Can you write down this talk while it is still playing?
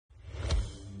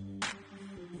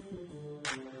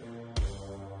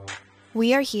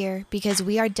We are here because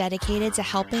we are dedicated to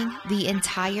helping the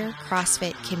entire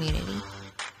CrossFit community.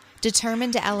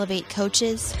 Determined to elevate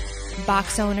coaches,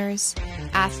 box owners,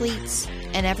 athletes,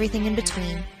 and everything in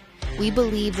between, we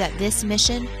believe that this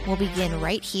mission will begin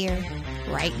right here,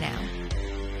 right now.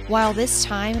 While this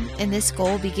time and this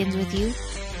goal begins with you,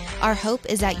 our hope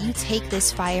is that you take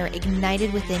this fire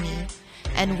ignited within you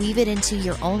and weave it into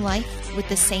your own life with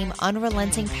the same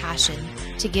unrelenting passion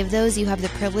to give those you have the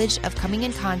privilege of coming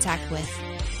in contact with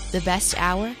the best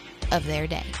hour of their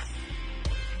day.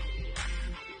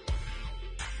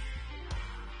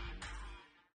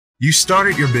 You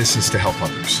started your business to help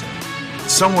others.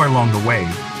 Somewhere along the way,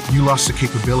 you lost the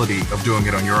capability of doing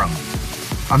it on your own.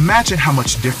 Imagine how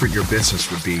much different your business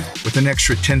would be with an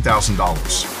extra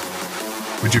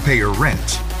 $10,000. Would you pay your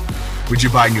rent? Would you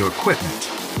buy new equipment?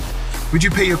 Would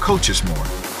you pay your coaches more?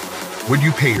 Would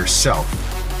you pay yourself?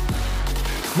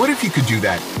 What if you could do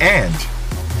that and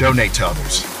donate to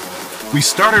others? We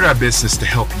started our business to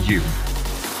help you.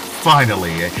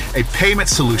 Finally, a payment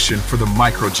solution for the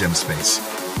micro gym space.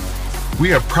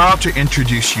 We are proud to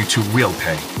introduce you to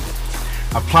WillPay,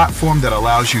 a platform that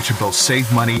allows you to both save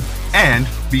money and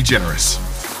be generous.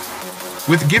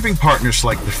 With giving partners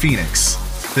like the Phoenix,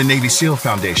 the Navy SEAL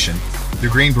Foundation, the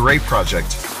Green Beret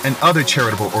Project, and other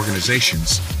charitable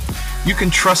organizations, you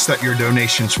can trust that your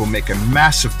donations will make a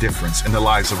massive difference in the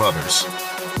lives of others.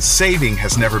 Saving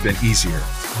has never been easier.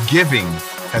 Giving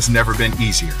has never been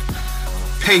easier.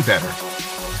 Pay better.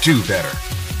 Do better.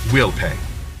 WillPay.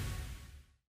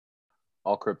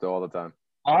 All crypto all the time.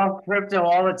 All crypto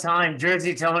all the time.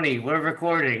 Jersey Tony, we're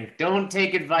recording. Don't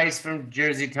take advice from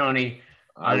Jersey Tony.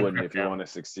 I wouldn't if you want to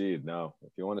succeed. No,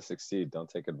 if you want to succeed, don't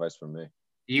take advice from me.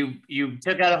 You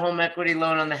took out a home equity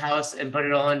loan on the house and put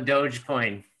it all in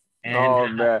Dogecoin. And, oh,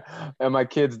 man. And my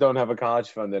kids don't have a college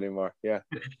fund anymore. Yeah.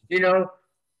 You know,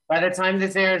 by the time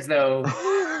this airs, though,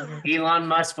 Elon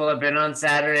Musk will have been on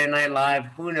Saturday Night Live.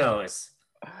 Who knows?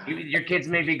 Your kids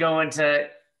may be going to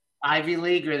Ivy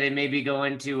League, or they may be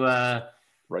going to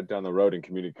right down the road in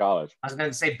community college. I was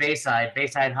going to say Bayside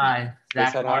High.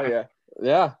 Bayside High,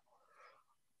 yeah.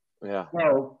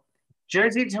 So,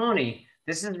 Jersey Tony,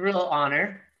 this is real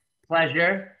honor,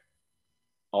 pleasure.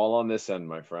 All on this end,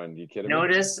 my friend. You kidding me?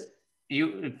 Notice,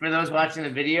 for those watching the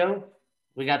video,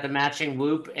 we got the matching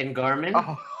Whoop and Garmin.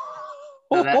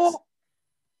 So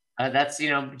that's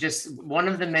just one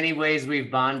of the many ways we've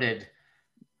bonded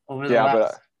over the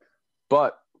last.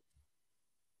 But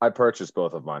I purchased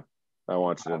both of mine. I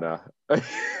want you to know.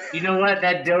 You know what?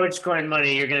 That Dogecoin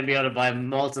money, you're going to be able to buy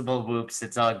multiple Whoops.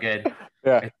 It's all good.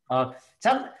 Yeah.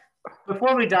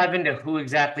 Before we dive into who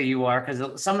exactly you are,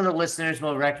 because some of the listeners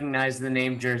will recognize the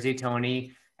name Jersey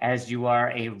Tony as you are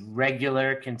a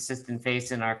regular, consistent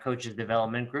face in our coaches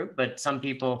development group, but some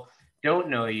people don't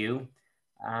know you.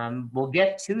 We'll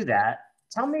get to that.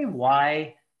 Tell me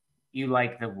why you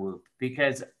like the Whoop,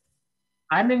 because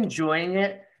I'm enjoying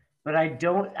it, but I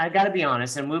got to be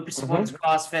honest, and Whoop supports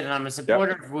CrossFit, and I'm a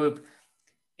supporter of Whoop.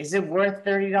 Is it worth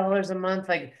 $30 a month?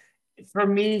 Like, for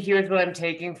me, here's what I'm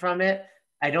taking from it.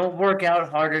 I don't work out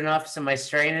hard enough, so my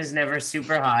strain is never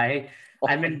super high.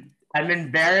 I'm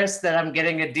embarrassed that I'm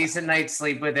getting a decent night's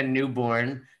sleep with a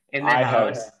newborn in the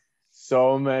house. Have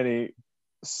so many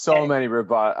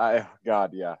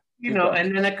God, yeah.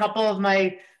 And then a couple of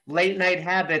my late night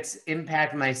habits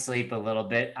impact my sleep a little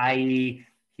bit, i.e.,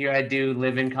 here I do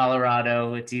live in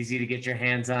Colorado. It's easy to get your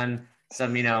hands on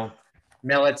some,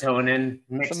 melatonin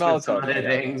mixed with some other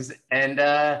things. And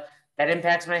that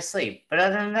impacts my sleep. But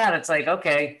other than that, it's like,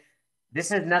 okay, this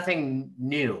is nothing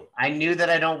new. I knew that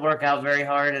I don't work out very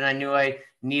hard, and I knew I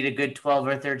need a good 12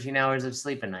 or 13 hours of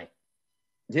sleep a night.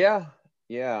 Yeah.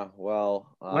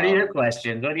 Well, what are your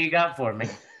questions? What do you got for me?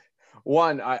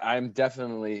 One, I'm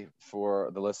definitely, for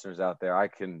the listeners out there, I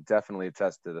can definitely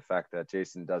attest to the fact that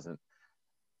Jason doesn't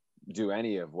do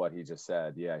any of what he just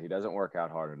said. Yeah, he doesn't work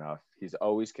out hard enough. He's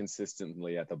always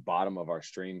consistently at the bottom of our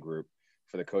strain group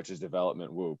for the coaches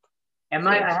development Whoop.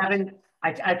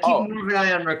 I keep moving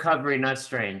on recovery, not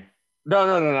strain.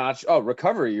 No. Oh,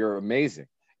 recovery, you're amazing.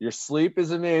 Your sleep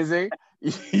is amazing.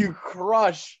 You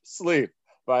crush sleep,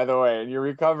 by the way, and your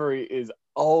recovery is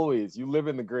always, you live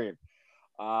in the green.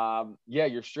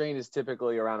 Your strain is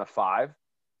typically around a 5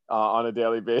 on a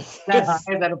daily basis. Is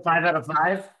that a 5 out of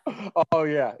 5? Oh,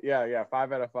 yeah.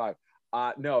 5 out of 5.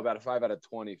 No, about a 5 out of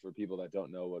 20 for people that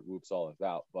don't know what Whoop's all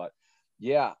about. But,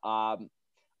 yeah,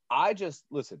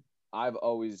 I've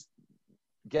always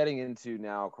getting into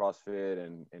now CrossFit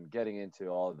and getting into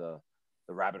all the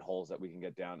rabbit holes that we can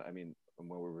get down. I mean, from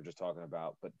what we were just talking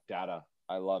about, but data,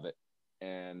 I love it.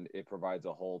 And it provides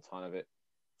a whole ton of it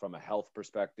from a health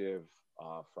perspective,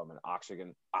 from an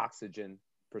oxygen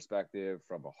perspective,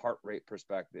 from a heart rate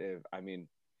perspective. I mean,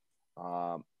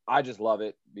 I just love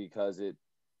it because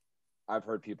I've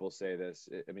heard people say this.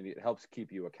 It helps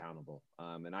keep you accountable.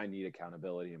 And I need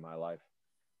accountability in my life.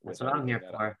 That's what I'm here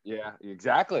for. Yeah,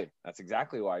 exactly. That's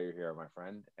exactly why you're here, my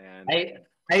friend. And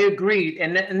I agree.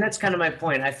 And that's kind of my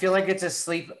point. I feel like it's a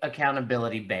sleep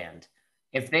accountability band.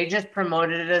 If they just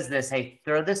promoted it as this, hey,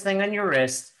 throw this thing on your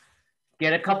wrist,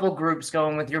 get a couple groups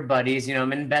going with your buddies. You know,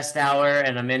 I'm in Best Hour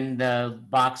and I'm in the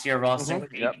box here, Raw Sync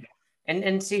Peak, yep.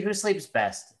 and see who sleeps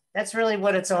best. That's really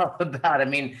what it's all about. I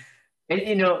mean,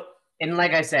 and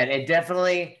like I said, it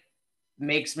definitely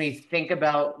makes me think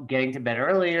about getting to bed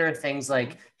earlier. Things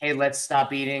like, hey, let's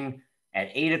stop eating at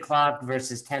 8 o'clock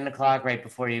versus 10 o'clock right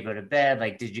before you go to bed.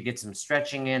 Like, did you get some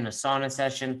stretching in, a sauna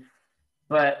session?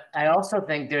 But I also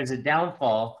think there's a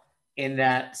downfall in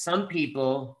that some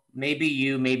people, maybe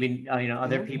you, maybe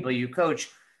other people you coach,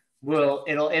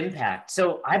 it'll impact.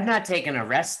 So I've not taken a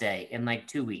rest day in like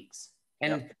 2 weeks,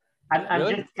 and I'm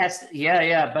really? just testing.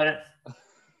 Yeah. But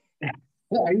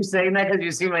are you saying that because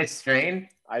you see my strain?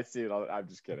 I see it. I'm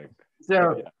just kidding.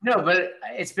 So no, but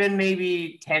it's been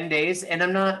maybe 10 days, and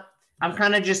I'm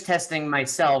kind of just testing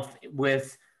myself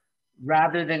with,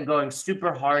 rather than going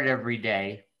super hard every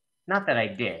day. Not that I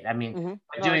did. I mean,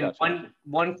 I'm doing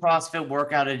one CrossFit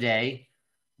workout a day.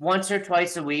 Once or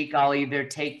twice a week, I'll either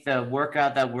take the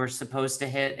workout that we're supposed to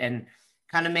hit and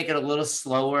kind of make it a little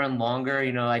slower and longer.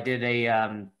 You know, I did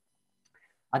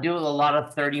I do a lot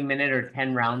of 30-minute or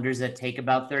 10 rounders that take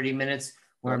about 30 minutes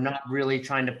where I'm not really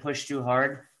trying to push too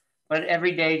hard, but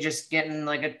every day just getting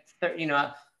like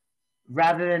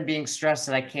rather than being stressed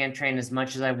that I can't train as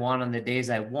much as I want on the days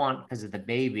I want because of the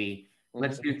baby,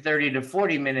 let's do 30 to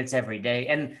 40 minutes every day.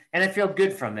 And I feel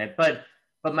good from it. But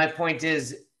my point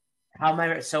is, how am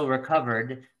I so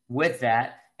recovered with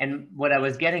that? And what I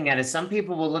was getting at is some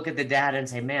people will look at the data and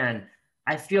say, man,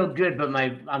 I feel good, but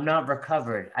I'm not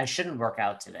recovered. I shouldn't work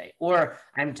out today. Or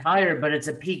I'm tired, but it's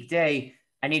a peak day.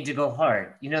 I need to go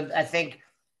hard. You know, I think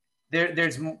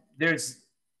there's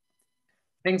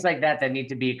things like that need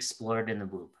to be explored in the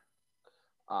Whoop.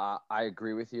 I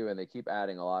agree with you. And they keep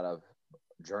adding a lot of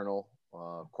journal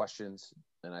questions.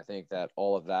 And I think that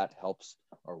all of that helps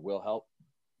or will help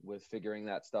with figuring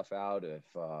that stuff out. If,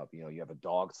 you have a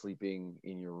dog sleeping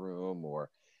in your room,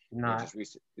 or you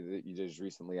just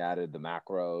recently added the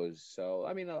macros. So,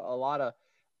 I mean,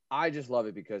 I just love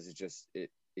it because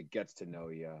it gets to know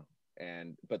you.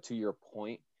 But to your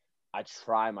point, I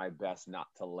try my best not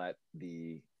to let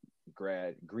the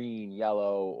green,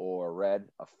 yellow, or red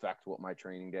affect what my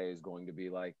training day is going to be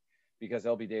like, because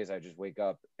there'll be days I just wake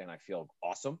up and I feel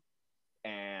awesome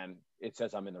and it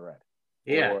says I'm in the red.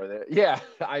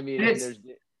 I mean,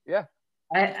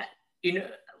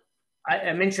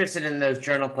 I'm interested in those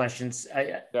journal questions.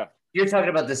 You're talking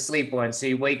about the sleep one. So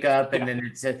you wake up and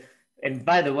then and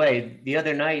by the way, the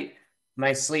other night,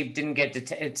 my sleep didn't get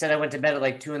to, it said I went to bed at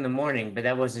like 2 a.m, but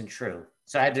that wasn't true.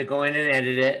 So I had to go in and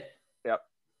edit it. Yep.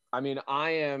 I mean,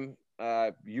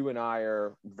 you and I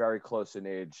are very close in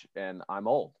age, and I'm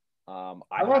old. How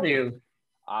old are you?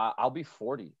 I'll be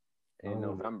 40 in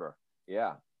November.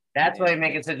 Yeah. That's why you're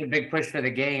making such a big push for the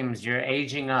games. You're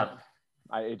aging up.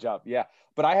 I age up. Yeah.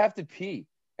 But I have to pee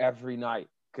every night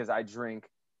because I drink.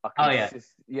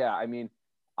 I mean,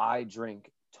 I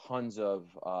drink tons of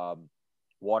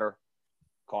water,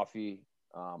 coffee.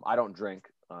 I don't drink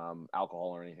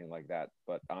alcohol or anything like that,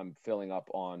 but I'm filling up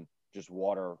on just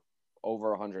water,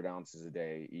 over 100 ounces a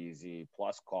day, easy,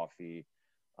 plus coffee.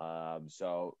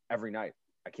 So every night.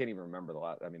 I can't even remember the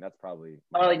last. I mean, that's probably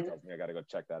tells me I got to go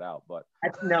check that out. But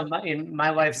no, my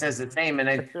wife says the same,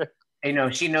 and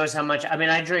she knows how much. I mean,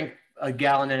 I drink 1.5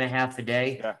 gallons a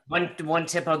day. Yeah. One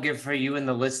tip I'll give for you and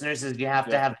the listeners is you have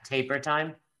to have a taper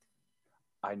time.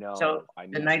 I know. So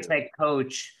the nights I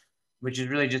coach, which is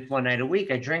really just one night a week,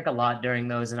 I drink a lot during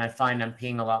those, and I find I'm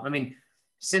peeing a lot. I mean,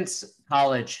 since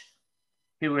college,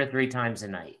 2 or 3 times a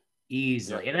night,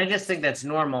 easily, and I just think that's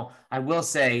normal. I will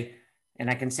say. And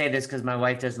I can say this because my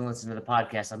wife doesn't listen to the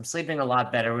podcast. I'm sleeping a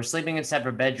lot better. We're sleeping in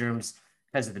separate bedrooms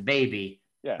because of the baby.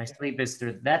 Yeah. My sleep is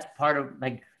through. That's part of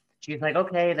she's like,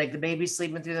 okay, like the baby's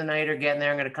sleeping through the night or getting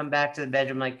there. I'm going to come back to the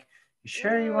bedroom. Like, you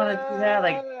sure you want to do that?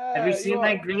 Like, have you seen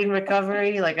my green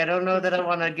recovery? Like, I don't know that I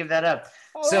want to give that up.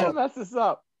 So mess this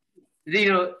up.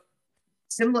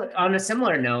 On a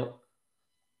similar note,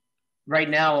 right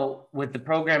now with the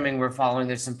programming we're following,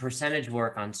 there's some percentage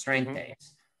work on strength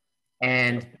days.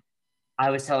 And I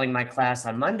was telling my class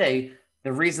on Monday,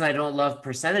 the reason I don't love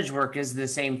percentage work is the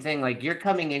same thing. Like, you're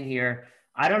coming in here,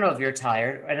 I don't know if you're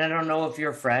tired, and I don't know if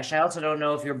you're fresh. I also don't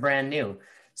know if you're brand new.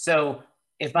 So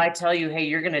if I tell you, hey,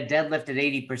 you're going to deadlift at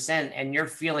 80% and you're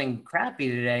feeling crappy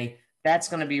today, that's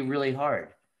going to be really hard.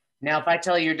 Now, if I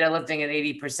tell you you're deadlifting at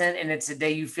 80% and it's a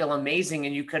day you feel amazing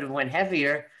and you could have went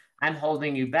heavier, I'm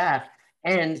holding you back.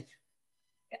 And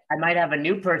I might have a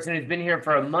new person who's been here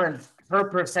for a month. Her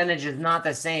percentage is not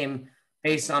the same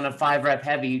based on a 5-rep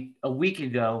heavy a week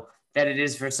ago that it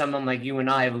is for someone like you and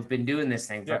I who've been doing this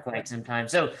thing for quite some time.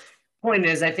 So point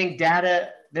is, I think data,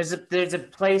 there's a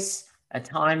place, a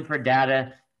time for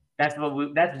data. That's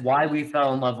why we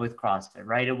fell in love with CrossFit,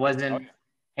 right? It wasn't,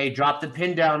 hey, drop the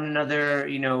pin down another,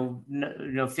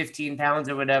 15 pounds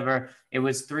or whatever. It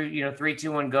was 3, 3,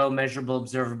 2, 1, go, measurable,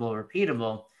 observable,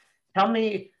 repeatable. Tell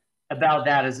me about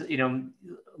that. As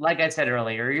like I said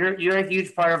earlier, you're a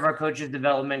huge part of our coaches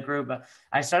development group.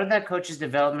 I started that coaches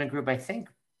development group, I think.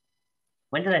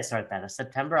 When did I start that?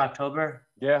 September, October?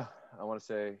 Yeah, I want to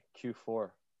say Q4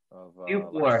 of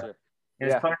Q4. last year. It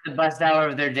was part of the best hour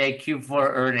of their day, Q4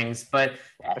 earnings. But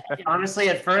honestly,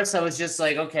 at first I was just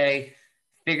like, okay,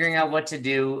 figuring out what to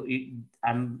do.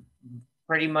 I'm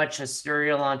pretty much a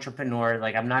serial entrepreneur.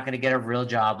 Like, I'm not going to get a real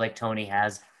job like Tony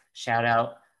has. Shout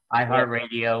out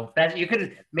iHeartRadio. That you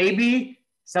could, maybe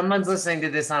someone's listening to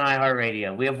this on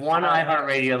iHeartRadio. We have one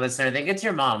iHeartRadio listener. I think it's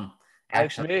your mom,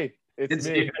 actually. It's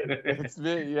me. It's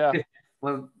me. Yeah.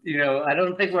 Well, I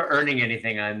don't think we're earning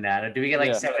anything on that. Do we get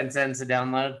like 7 cents a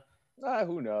download?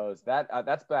 Who knows?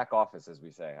 That's back office, as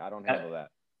we say. I don't handle that.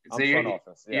 I'm front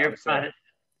office. Yeah, you're front.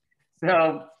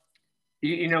 So,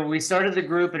 we started the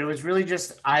group, and it was really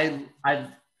just I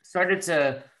started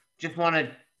to just want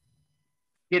to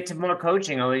get to more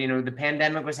coaching. The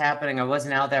pandemic was happening. I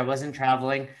wasn't out there. I wasn't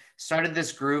traveling. Started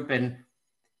this group, and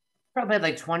probably had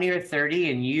like 20 or 30,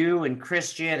 and you and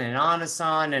Christian and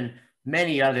Anasan and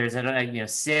many others. And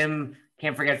Sim,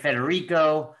 can't forget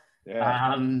Federico.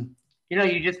 Yeah.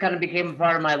 You just kind of became a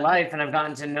part of my life, and I've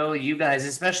gotten to know you guys,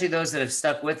 especially those that have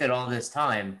stuck with it all this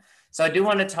time. So I do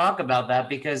want to talk about that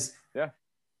because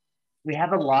we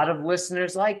have a lot of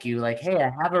listeners like you, like, hey,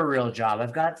 I have a real job.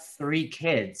 I've got 3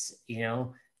 kids,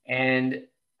 and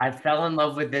I fell in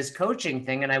love with this coaching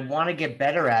thing, and I want to get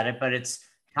better at it, but it's,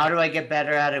 how do I get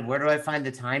better at it? Where do I find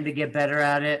the time to get better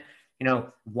at it?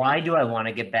 Why do I want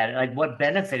to get better? Like, what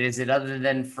benefit is it other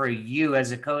than for you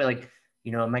as a coach? Like,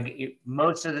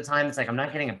 most of the time it's like, I'm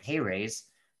not getting a pay raise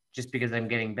just because I'm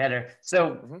getting better.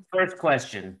 So first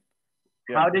question,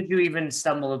 how did you even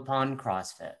stumble upon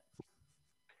CrossFit?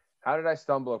 How did I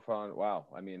stumble upon? Wow.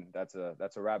 I mean, that's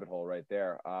a rabbit hole right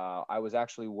there. I was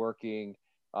actually working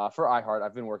for iHeart.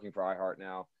 I've been working for iHeart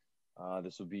now.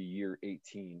 This will be year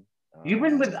 18. You've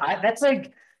been with, that's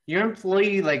like your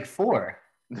employee like 4.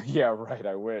 Yeah, right.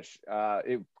 I wish.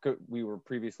 We were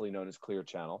previously known as Clear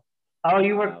Channel. Oh,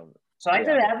 you were. So I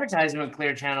did advertising with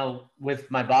Clear Channel with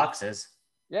my boxes.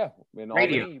 Yeah, in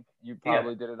radio. Albany, you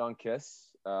probably did it on Kiss.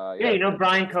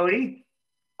 Brian Cody.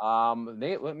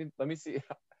 Nate, let me see.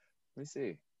 Let me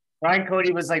see. Brian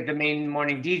Cody was like the main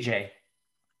morning DJ.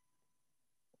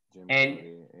 And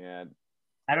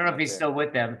I don't know if he's still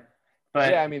with them.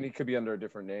 But yeah, I mean, he could be under a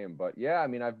different name, but yeah, I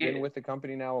mean, I've been with the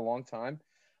company now a long time.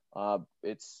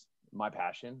 It's my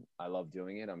passion. I love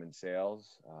doing it. I'm in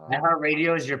sales.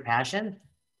 iHeartRadio is your passion?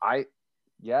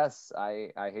 Yes. I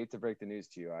hate to break the news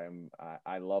to you.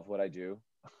 I love what I do.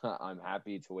 I'm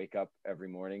happy to wake up every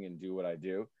morning and do what I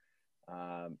do.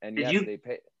 And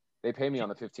they pay me on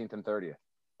the 15th and 30th.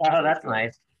 Oh, that's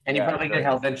nice. And you probably get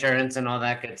health insurance and all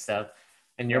that good stuff,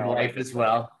 and your wife as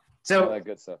well. So all that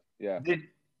good stuff. Yeah.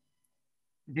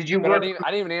 Did you work?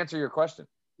 I didn't even answer your question.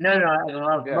 No,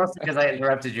 mostly because I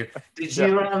interrupted you.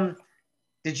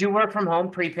 Did you work from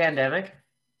home pre-pandemic?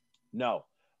 No.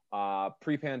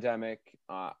 Pre-pandemic,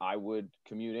 I would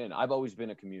commute in. I've always been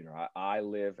a commuter. I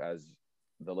live, as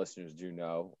the listeners do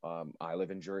know, I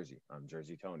live in Jersey. I'm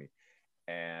Jersey Tony.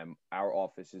 And our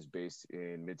office is based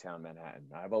in Midtown Manhattan.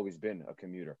 I've always been a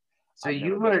commuter. So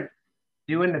you were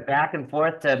doing the back and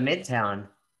forth to Midtown?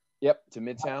 Yep, to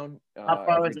Midtown. How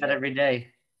far was that every day?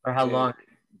 Or how long?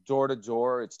 Door to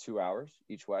door, it's 2 hours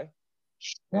each way.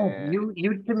 Oh,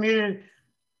 you commuted.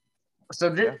 So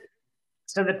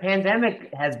the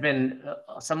pandemic has been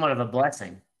somewhat of a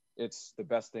blessing. It's the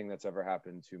best thing that's ever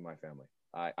happened to my family.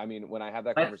 I mean, when I have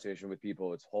that conversation with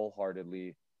people, it's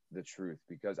wholeheartedly the truth,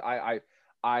 because I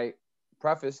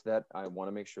preface that I want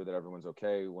to make sure that everyone's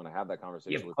okay when I have that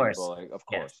conversation with people. Like, of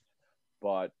course. Yes.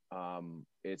 But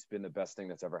it's been the best thing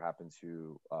that's ever happened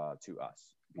to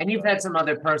us. And you've had some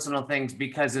other personal things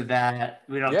because of that.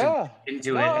 We don't have to get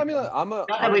into it. I mean,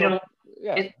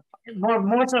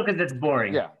 more so because it's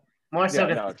boring. Yeah. More so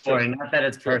because it's boring, not that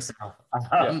it's personal.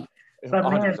 But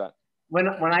man,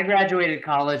 when I graduated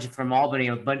college from Albany,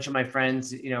 a bunch of my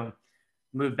friends,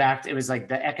 moved back. It was like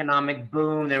the economic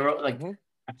boom. They were like,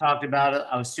 I talked about it.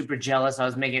 I was super jealous. I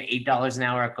was making $8 an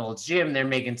hour at Gold's Gym. They're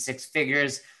making 6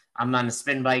 figures. I'm on a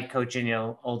spin bike coaching, you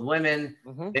know, old women,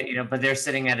 you know, but they're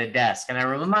sitting at a desk. And I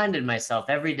reminded myself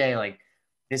every day, like,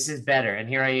 this is better. And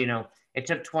here you know, it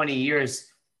took 20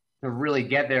 years to really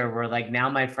get there, where like now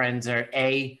my friends are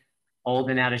A,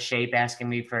 old and out of shape, asking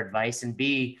me for advice, and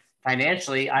B,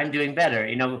 financially, I'm doing better,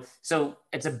 you know? So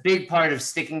it's a big part of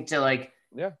sticking to like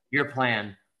your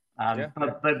plan.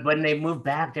 But when they moved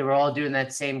back, they were all doing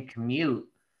that same commute.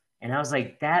 And I was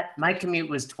like, my commute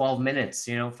was 12 minutes,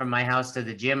 you know, from my house to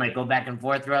the gym. I'd go back and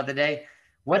forth throughout the day.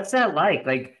 What's that like?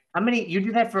 Like, you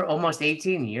do that for almost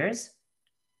 18 years?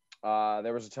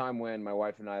 There was a time when my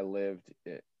wife and I lived,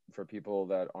 for people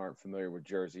that aren't familiar with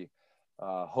Jersey,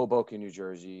 Hoboken, New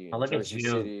Jersey, Jersey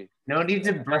City. No need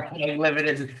to brag, living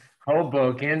in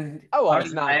Hoboken. Oh, well,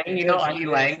 it's not. You know Artie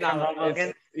Lang from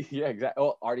Hoboken? Yeah, exactly.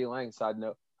 Well, Artie Lang, side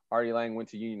note, Artie Lang went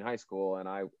to Union High School, and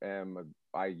I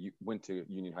went to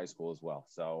Union High School as well.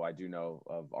 So I do know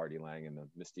of Artie Lang and the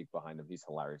mystique behind him. He's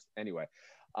hilarious. Anyway,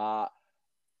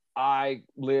 I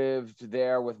lived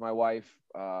there with my wife,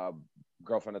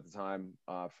 girlfriend at the time,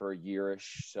 for a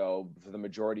year-ish. So for the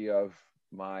majority of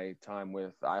my time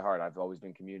with iHeart, I've always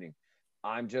been commuting.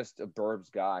 I'm just a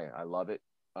burbs guy. I love it.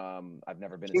 I've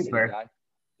never been a city guy.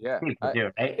 Yeah,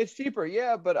 it's cheaper.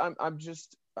 Yeah, but I'm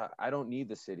just I don't need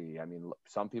the city. I mean,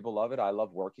 some people love it. I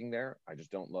love working there. I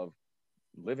just don't love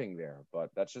living there. But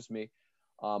that's just me.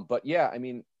 But yeah, I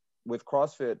mean, with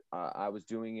CrossFit, I was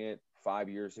doing it 5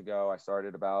 years ago. I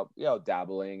started about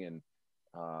dabbling and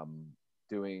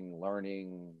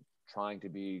learning, trying to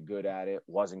be good at it.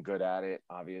 Wasn't good at it,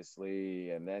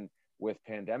 obviously. And then with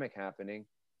pandemic happening,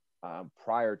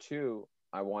 prior to,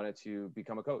 I wanted to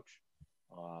become a coach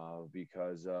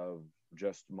because of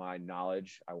just my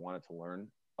knowledge. I wanted to learn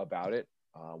about it,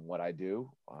 what I do.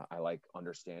 I like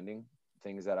understanding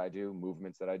things that I do,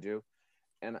 movements that I do.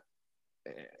 And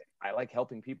I like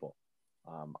helping people.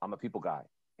 I'm a people guy.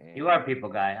 You are a people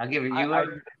guy. I'll give you, you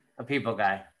are a people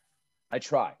guy. I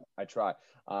try.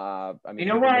 I mean, you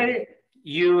know what?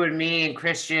 You and me and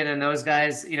Christian and those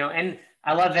guys, you know, and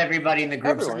I love everybody in the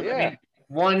group. Everyone, yeah. I mean,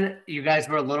 one, you guys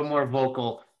were a little more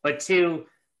vocal, but two,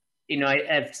 you know,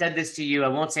 I've said this to you. I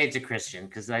won't say it to Christian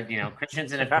because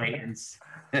Christian's an acquaintance.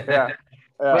 Yeah.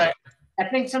 But I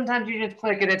think sometimes you just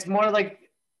click, and it's more like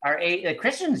our age. Like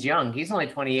Christian's young; he's only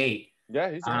 28.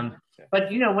 Yeah, he's young.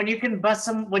 But you know, when you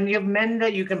have men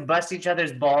that you can bust each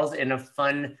other's balls in a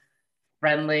fun,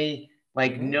 friendly,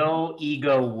 like no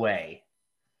ego way,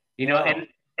 you know,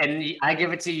 and I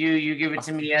give it to you, you give it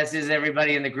to me, as is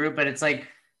everybody in the group. But it's like,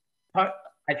 I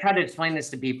try to explain this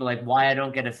to people, like why I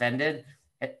don't get offended.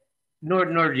 Nor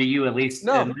do you, at least.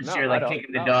 Unless you're like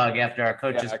kicking the dog after our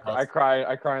coaches. I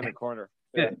cry in the corner.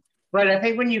 Yeah. But I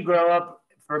think when you grow up,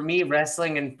 for me,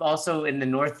 wrestling, and also in the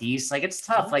Northeast, like it's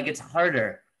tough. Like it's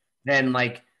harder than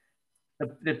like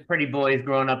the pretty boys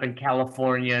growing up in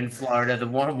California and Florida, the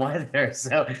warm weather.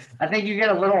 So I think you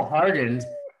get a little hardened.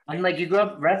 And like you grow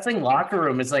up, wrestling locker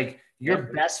room is like your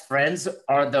best friends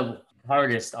are the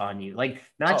hardest on you. Like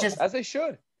not just as they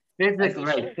should.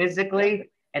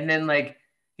 Physically, and then like,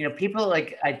 you know, people,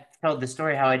 like I told the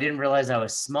story how I didn't realize I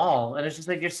was small, and it's just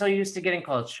like you're so used to getting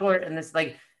called short, and it's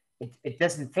like it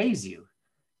doesn't faze you.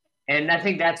 And I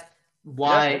think that's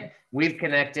why we've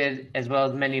connected, as well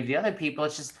as many of the other people.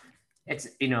 It's just it's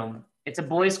a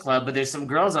boys club, but there's some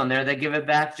girls on there that give it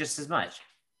back just as much.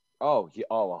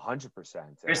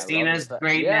 100%. Christina's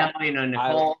great now, you know,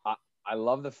 Nicole. I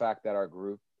love the fact that our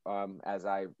group, as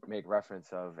I make reference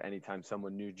of anytime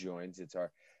someone new joins, it's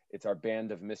our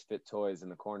band of misfit toys in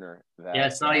the corner. I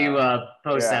saw you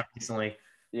post that recently.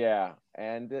 Yeah,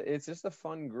 and it's just a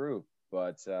fun group.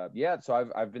 But so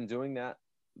I've been doing that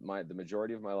the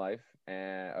majority of my life.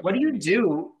 And what do you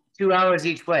do 2 hours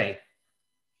each way?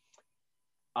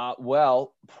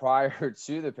 Well, prior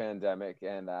to the pandemic,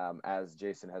 and as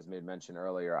Jason has made mention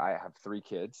earlier, I have 3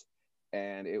 kids,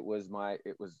 and it was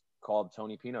called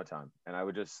Tony Pino time, and I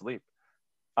would just sleep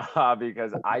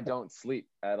because I don't sleep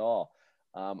at all.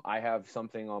 I have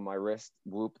something on my wrist,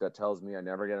 Whoop, that tells me I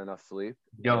never get enough sleep,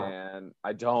 and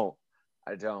I don't.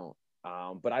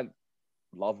 But I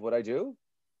love what I do.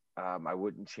 I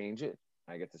wouldn't change it.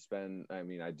 I get to spend,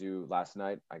 last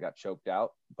night I got choked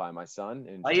out by my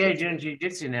son. You're doing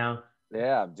jiu-jitsu now.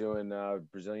 Yeah, I'm doing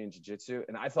Brazilian jiu-jitsu,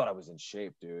 and I thought I was in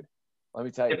shape, dude. Let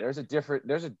me tell you, there's a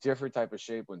different type of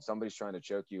shape when somebody's trying to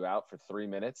choke you out for 3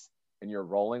 minutes and you're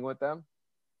rolling with them.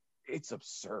 It's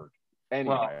absurd.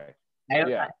 Anyway.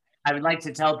 Well, I would like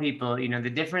to tell people, you know, the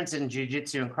difference in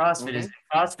jiu-jitsu and CrossFit is in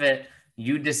CrossFit,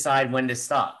 you decide when to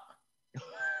stop.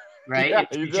 right? Yeah,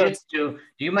 In you do. jiu-jitsu,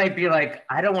 you might be like,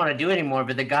 I don't want to do it anymore,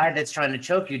 but the guy that's trying to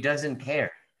choke you doesn't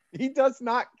care. He does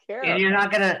not care. And you're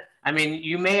not gonna, I mean,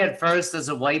 you may at first as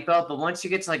a white belt, but once you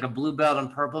get to like a blue belt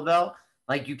and purple belt,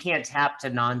 like you can't tap to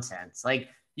nonsense. Like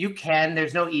you can,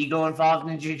 there's no ego involved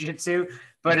in jiu-jitsu,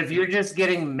 but if you're just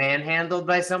getting manhandled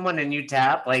by someone and you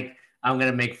tap, like I'm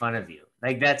gonna make fun of you.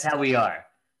 Like that's how we are.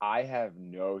 I have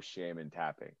no shame in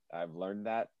tapping. I've learned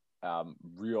that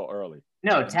real early.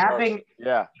 No, tapping,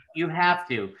 Yeah. you have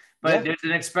to, but Yeah. there's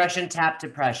an expression tap to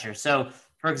pressure. So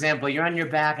for example, you're on your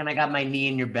back and I got my knee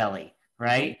in your belly,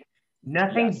 right?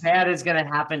 Nothing Yes. bad is going to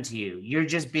happen to you. You're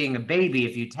just being a baby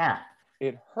if you tap.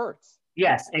 It hurts.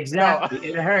 Yes, exactly. No.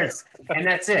 It hurts. And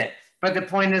that's it. But the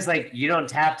point is like you don't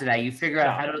tap to that. You figure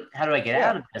out how do I get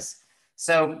out of this?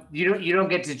 So you don't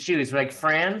get to choose. Like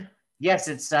Fran, yes,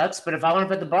 it sucks, but if I want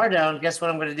to put the bar down, guess what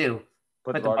I'm going to do?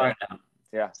 Put the bar down.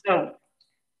 Yeah. So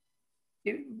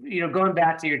going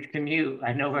back to your commute,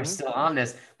 I know we're still on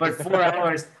this, but 4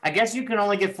 hours, I guess you can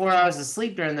only get 4 hours of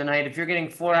sleep during the night. If you're getting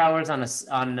 4 hours on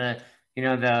the,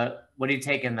 what are you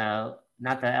taking? Not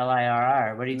the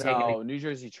LIRR. What are you taking? No, New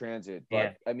Jersey Transit. But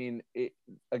Yeah. I mean,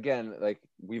 again, like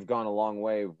we've gone a long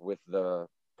way with the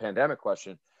pandemic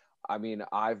question. I mean,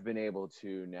 I've been able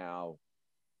to now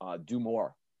do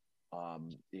more,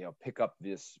 pick up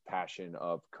this passion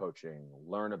of coaching,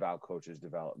 learn about coaches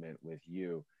development with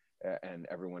you and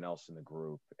everyone else in the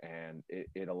group. And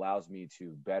it allows me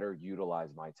to better utilize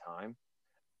my time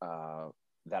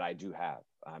that I do have.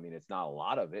 I mean, it's not a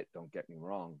lot of it, don't get me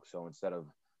wrong. So instead of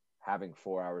having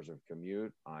 4 hours of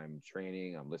commute, I'm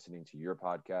training, I'm listening to your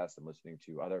podcast, I'm listening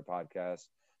to other podcasts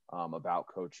about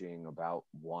coaching, about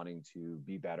wanting to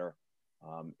be better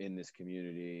in this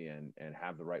community and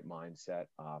have the right mindset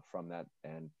from that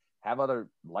and have other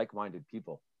like-minded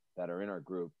people that are in our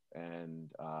group and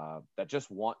that just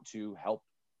want to help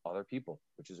other people,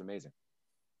 which is amazing.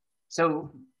 So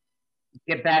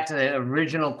get back to the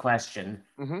original question.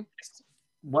 Mm-hmm.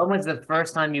 When was the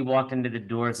first time you walked into the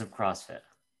doors of CrossFit?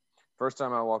 First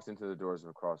time I walked into the doors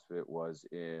of CrossFit was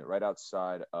right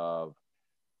outside of,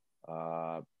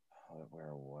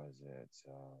 where was it?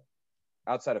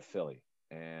 Outside of Philly.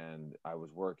 And I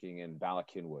was working in Bala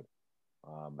Cynwyd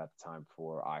at the time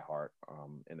for iHeart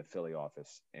in the Philly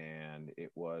office. And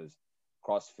it was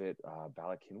CrossFit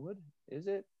Bala Cynwyd, is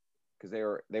it? Because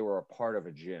they were a part of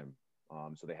a gym.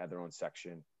 So they had their own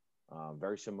section.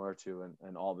 Very similar to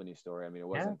an Albany story. I mean, it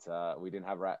wasn't, we didn't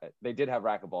have, they did have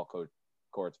racquetball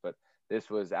courts, but this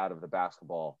was out of the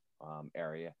basketball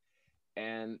area.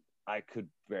 And I could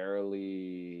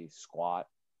barely squat.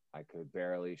 I could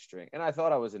barely string. And I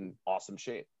thought I was in awesome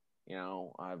shape.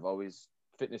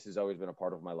 Fitness has always been a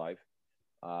part of my life.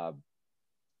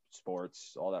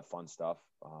 Sports, all that fun stuff.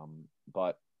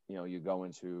 But, you go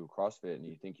into CrossFit and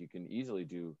you think you can easily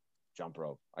do jump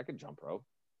rope. I could jump rope.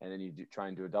 And then you try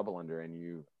and do a double under and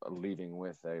you are leaving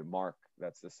with a mark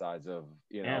that's the size of,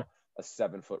 a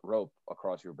 7-foot rope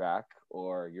across your back,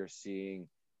 or you're seeing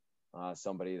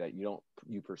somebody that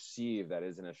you perceive that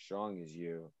isn't as strong as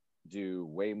you do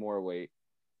way more weight,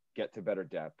 get to better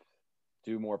depth,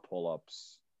 do more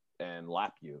pull-ups and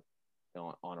lap you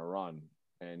on a run.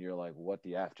 And you're like, what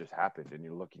the F just happened? And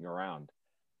you're looking around.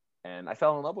 And I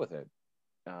fell in love with it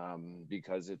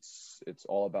because it's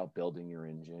all about building your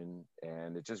engine.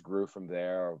 And it just grew from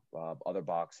there. Other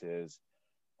boxes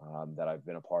that I've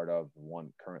been a part of,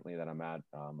 one currently that I'm at,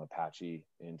 Apache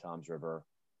in Toms River,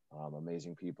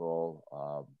 amazing people.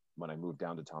 When I moved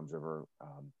down to Toms River,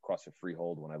 CrossFit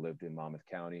Freehold, when I lived in Monmouth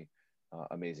County,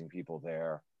 amazing people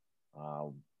there.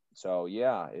 So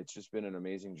yeah, it's just been an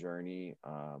amazing journey.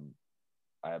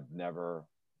 I have never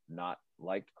not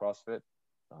liked CrossFit.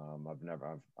 I'm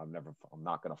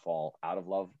not going to fall out of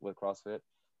love with CrossFit,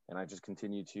 and I just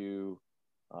continue to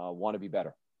want to be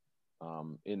better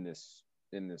in this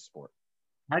sport.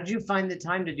 How did you find the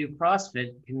time to do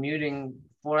CrossFit commuting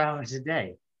 4 hours a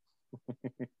day?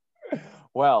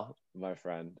 Well, my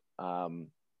friend,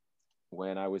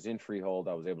 when I was in Freehold,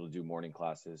 I was able to do morning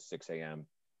classes, 6 a.m.,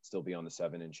 still be on the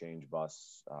 7 and change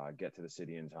bus, get to the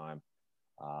city in time.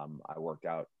 I worked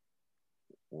out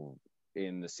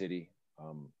in the city,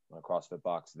 a CrossFit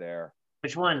box there.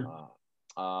 Which one?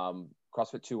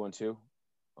 CrossFit 212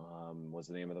 was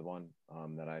the name of the one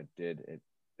that I did.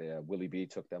 Willie B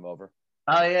took them over.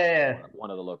 Oh, yeah.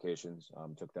 One of the locations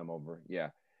took them over. Yeah.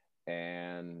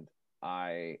 And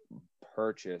I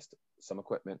purchased some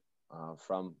equipment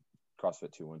from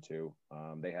CrossFit 212.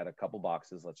 They had a couple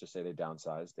boxes. Let's just say they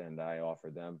downsized, and I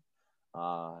offered them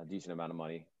a decent amount of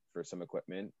money for some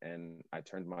equipment. And I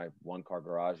turned my one-car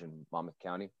garage in Monmouth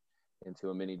County into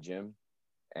a mini gym.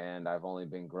 and I've only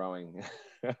been growing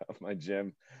my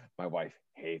gym. My wife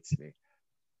hates me.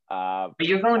 But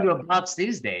you're going to a Bucks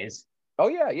these days. Oh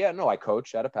yeah. No, I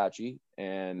coach at Apache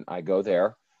and I go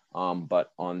there.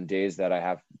 But on days that I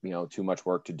have, too much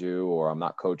work to do, or I'm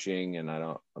not coaching and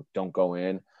I don't go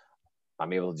in,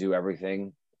 I'm able to do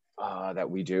everything that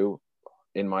we do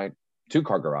in my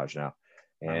 2-car garage now.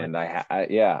 And I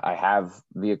have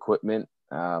the equipment.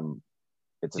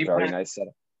 It's a very nice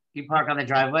setup. You park on the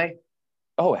driveway?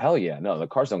 Oh, hell yeah. No, the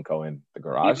cars don't go in the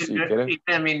garage. Are you kidding?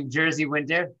 I mean, Jersey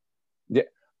winter? Yeah.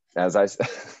 As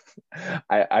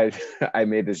I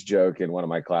made this joke in one of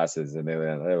my classes and they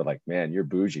were like, man, you're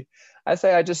bougie. I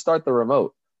say, I just start the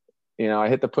remote. I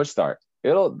hit the push start.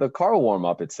 The car will warm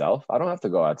up itself. I don't have to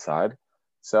go outside.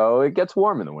 So it gets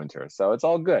warm in the winter. So it's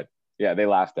all good. Yeah. They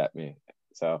laughed at me.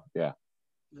 So yeah.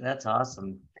 That's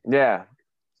awesome. Yeah.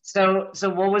 So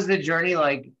what was the journey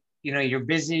like? You're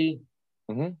busy,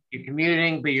 mm-hmm. You're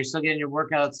commuting, but you're still getting your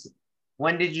workouts.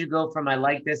 When did you go from I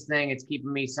like this thing, it's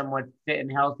keeping me somewhat fit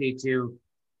and healthy, to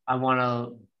I want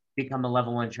to become a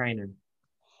level 1 trainer?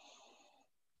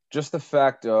 Just the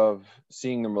fact of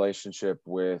seeing the relationship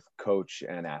with coach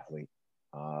and athlete.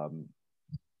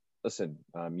 Listen,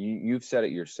 you've said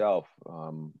it yourself.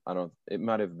 It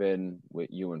might have been with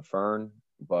you and Fern,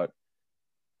 but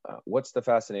what's the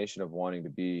fascination of wanting to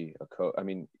be a coach? I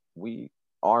mean, we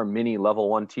are mini level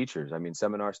 1 teachers. I mean,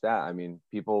 seminar staff. I mean,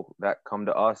 people that come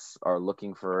to us are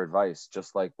looking for advice,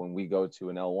 just like when we go to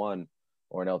an L1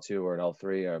 or an L2 or an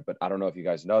L3. But I don't know if you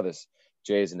guys know this.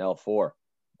 Jay is an L4.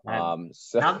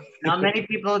 Not many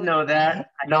people know that.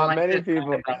 Not many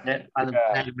people about it on the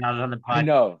podcast. I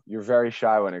know you're very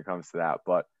shy when it comes to that,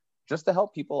 but just to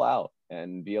help people out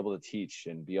and be able to teach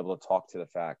and be able to talk to the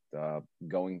fact,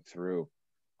 going through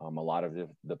a lot of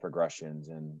the progressions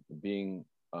and being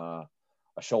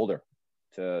a shoulder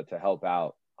to help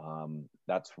out.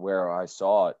 That's where I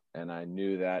saw it, and I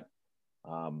knew that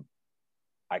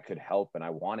I could help and I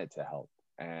wanted to help,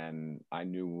 and I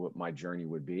knew what my journey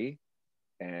would be.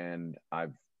 And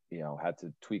I've, had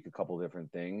to tweak a couple of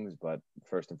different things, but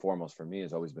first and foremost for me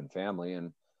has always been family.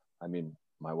 And I mean,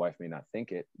 my wife may not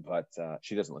think it, but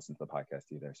she doesn't listen to the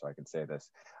podcast either, so I can say this.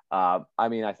 I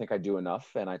mean, I think I do enough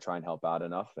and I try and help out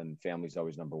enough, and family's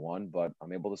always number one, but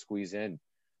I'm able to squeeze in,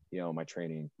 my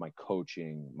training, my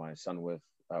coaching, my son with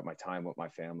my time with my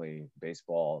family,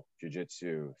 baseball,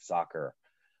 jiu-jitsu, soccer.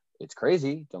 It's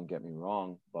crazy, don't get me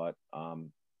wrong, but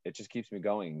it just keeps me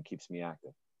going and keeps me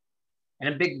active.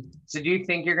 And so do you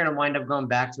think you're going to wind up going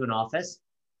back to an office?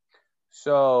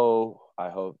 So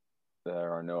I hope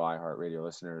there are no iHeartRadio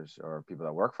listeners or people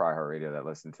that work for iHeartRadio that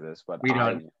listen to this, but we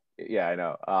don't. Yeah, I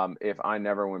know. If I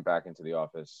never went back into the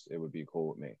office, it would be cool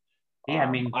with me. Yeah,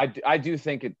 I mean, I do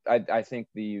think I think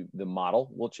the model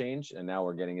will change, and now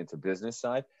we're getting into business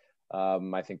side.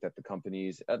 I think that the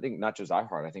companies, I think not just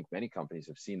iHeart, I think many companies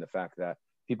have seen the fact that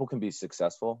people can be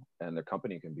successful and their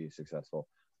company can be successful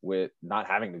with not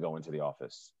having to go into the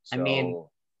office. So, I mean,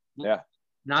 yeah.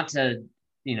 Not to,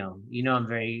 I'm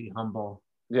very humble.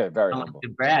 Yeah, very humble. Like to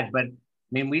brag, but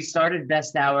I mean, we started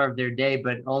Best Hour of Their Day,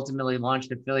 but ultimately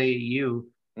launched Affiliate U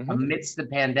amidst the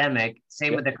pandemic.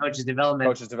 Same with the Coaches Development.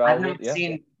 I've not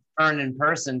seen Fern in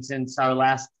person since our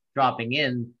last dropping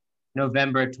in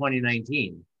November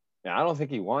 2019. Yeah, I don't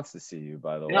think he wants to see you,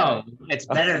 by the way. No, it's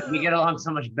better. We get along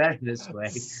so much better this way.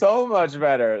 So much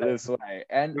better this way.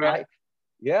 And right.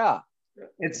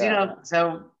 It's,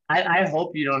 so I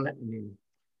hope you don't,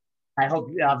 I hope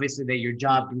obviously that your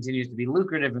job continues to be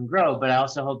lucrative and grow, but I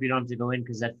also hope you don't have to go in,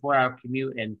 because that 4-hour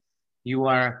commute, and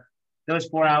those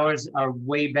 4 hours are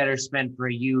way better spent for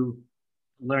you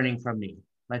learning from me.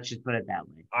 Let's just put it that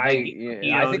way.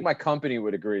 I think my company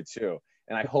would agree too.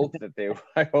 And I hope that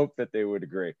they would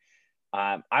agree.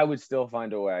 I would still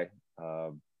find a way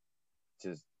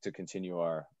to continue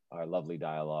our lovely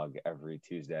dialogue every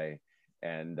Tuesday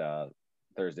and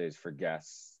Thursdays for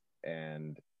guests.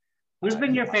 And who's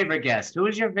been your favorite guest? Who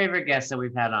is your favorite guest that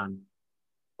we've had on?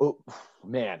 Oh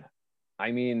man,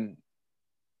 I mean,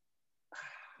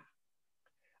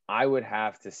 I would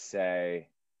have to say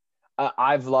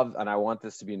I've loved, and I want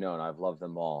this to be known, I've loved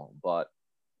them all, but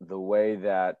the way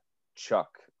that Chuck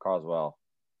Carswell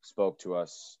spoke to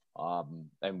us,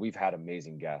 and we've had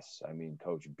amazing guests. I mean,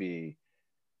 Coach B,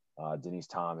 Denise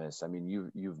Thomas. I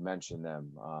mean, you've mentioned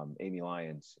them. Amy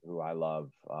Lyons, who I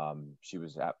love. She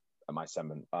was at my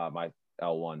my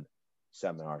L1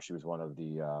 seminar. She was one of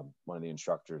the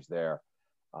instructors there.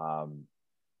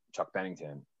 Chuck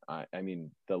Bennington. I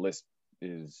mean, the list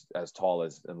is as tall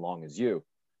and long as you,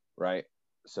 right?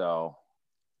 So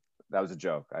that was a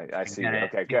joke. I see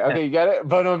it. Okay, you get it?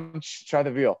 But try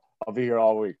the veal. I'll be here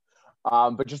all week.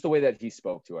 But just the way that he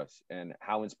spoke to us and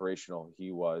how inspirational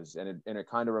he was. And it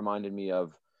kind of reminded me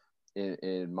of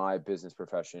in my business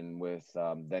profession with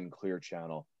then Clear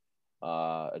Channel,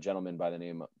 a gentleman by the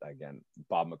name, again,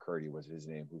 Bob McCurdy was his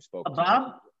name, who spoke.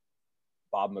 Bob?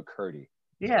 Bob McCurdy.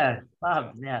 Yeah,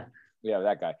 Bob, yeah. Yeah,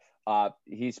 that guy.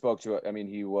 He spoke to, I mean,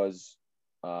 he was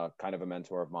kind of a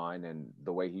mentor of mine, and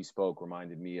the way he spoke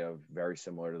reminded me of very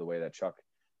similar to the way that Chuck,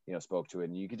 spoke to it.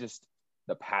 And you could just,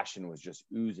 the passion was just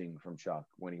oozing from Chuck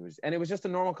when he was, and it was just a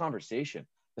normal conversation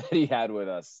that he had with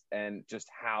us, and just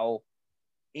how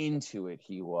into it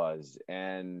he was,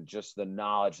 and just the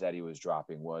knowledge that he was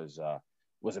dropping was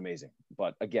amazing.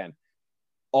 But again,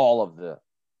 all of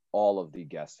the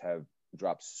guests have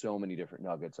dropped so many different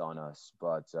nuggets on us,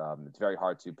 but it's very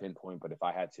hard to pinpoint. But if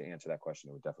I had to answer that question,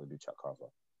 it would definitely be Chuck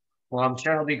Carswell. Well, I'm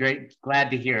sure he'll be great. Glad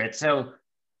to hear it. So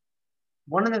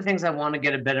one of the things I want to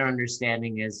get a better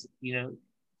understanding is,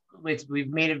 we've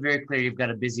made it very clear you've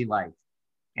got a busy life,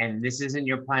 and this isn't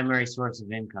your primary source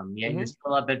of income. Yet you're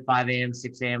still up at 5 a.m.,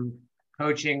 6 a.m.,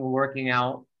 coaching, working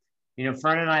out.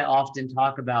 Fern and I often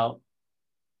talk about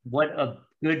what a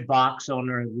good box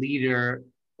owner, leader,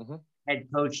 head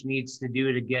coach needs to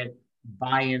do to get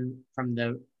buy-in from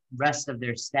the rest of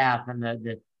their staff and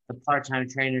the part-time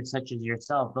trainers such as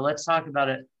yourself. But let's talk about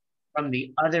it from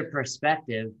the other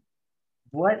perspective.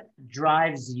 What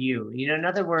drives you? In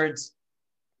other words,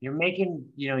 you're making,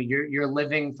 you're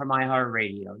living from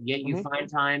iHeartRadio, yet you find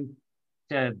time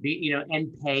to be,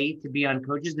 and pay to be on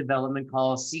coaches development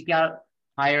calls, seek out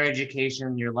higher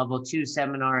education, your level 2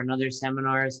 seminar and other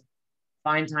seminars,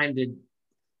 find time to,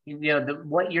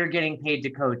 what you're getting paid to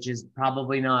coach is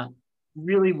probably not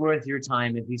really worth your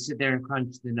time if you sit there and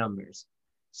crunch the numbers.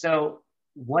 So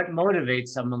what motivates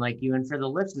someone like you? And for the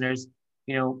listeners,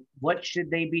 what should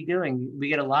they be doing? We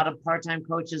get a lot of part-time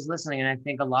coaches listening, and I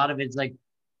think a lot of it's like,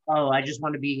 oh, I just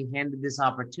want to be handed this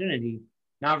opportunity,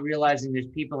 not realizing there's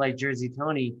people like Jersey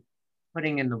Tony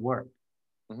putting in the work.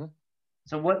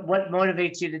 So what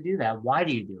motivates you to do that? Why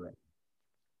do you do it?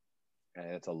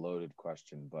 It's a loaded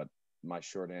question, but my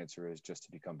short answer is just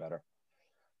to become better.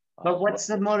 But what's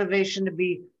the motivation to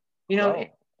be,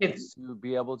 it's to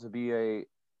be able to be a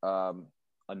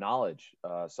knowledge,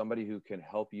 somebody who can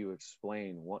help you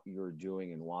explain what you're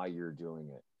doing and why you're doing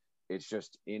it. It's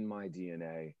just in my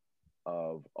DNA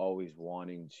of always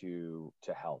wanting to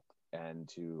help and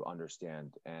to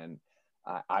understand. And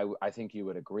I think you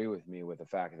would agree with me with the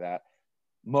fact that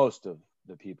most of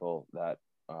the people that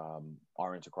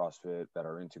are into CrossFit, that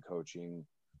are into coaching,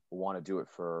 want to do it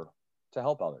to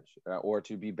help others or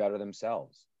to be better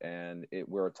themselves. And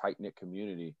we're a tight-knit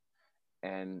community,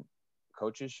 and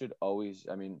coaches should always,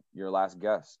 your last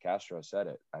guest, Castro, said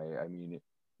it.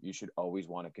 You should always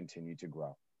want to continue to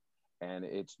grow. And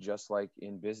it's just like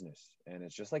in business, and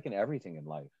it's just like in everything in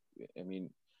life.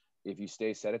 If you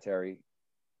stay sedentary,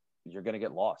 you're going to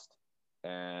get lost,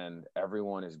 and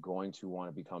everyone is going to want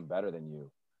to become better than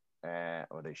you,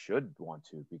 or they should want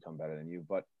to become better than you.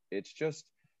 But it's just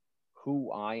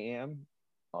who I am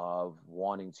of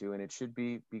wanting to, and it should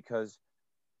be because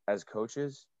as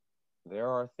coaches, there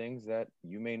are things that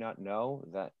you may not know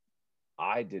that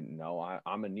I didn't know.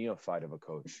 I'm a neophyte of a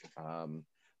coach.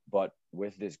 But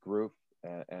with this group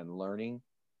and learning,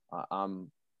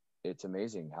 it's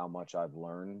amazing how much I've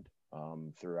learned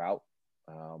throughout,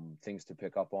 things to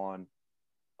pick up on,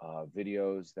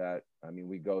 videos that,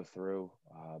 we go through.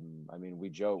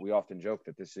 We often joke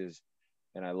that this is,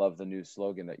 and I love the new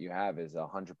slogan that you have, is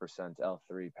 100%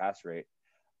 L3 pass rate.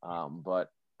 But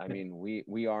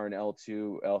we are an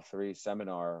L2, L3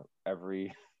 seminar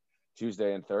every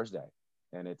Tuesday and Thursday,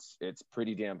 and it's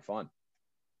pretty damn fun.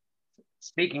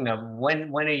 Speaking of,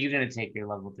 when are you going to take your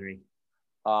level 3?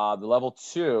 The level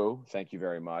 2, thank you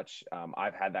very much.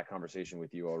 I've had that conversation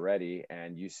with you already,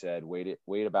 and you said wait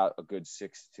about a good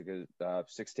 6 to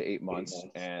 8 months,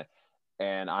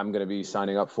 and I'm going to be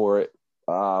signing up for it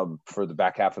for the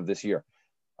back half of this year,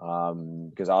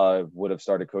 because I would have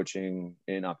started coaching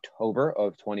in October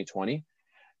of 2020,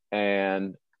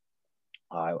 and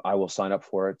I will sign up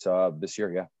for it this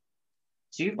year. Yeah.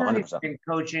 So you've only been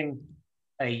coaching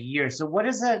a year. So what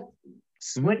does that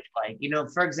switch like?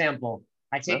 For example,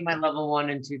 I take my level 1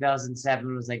 in 2007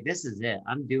 and was like, this is it.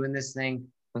 I'm doing this thing.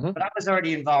 But I was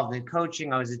already involved in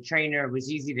coaching. I was a trainer. It was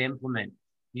easy to implement.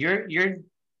 You're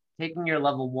taking your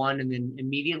level 1 and then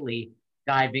immediately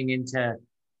diving into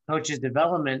coaches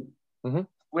development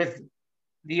with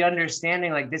the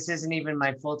understanding, like, this isn't even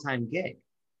my full-time gig.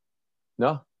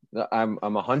 No, I'm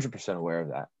 100% aware of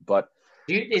that. But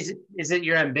is it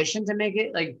your ambition to make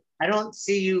it? Like, I don't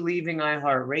see you leaving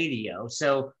iHeartRadio.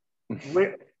 So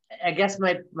I guess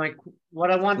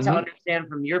what I want to Mhm. understand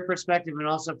from your perspective and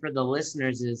also for the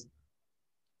listeners is,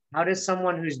 how does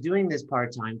someone who's doing this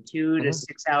part-time, 2 to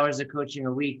 6 hours of coaching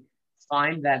a week,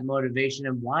 find that motivation?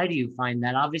 And why do you find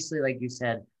that? Obviously, like you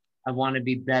said, I want to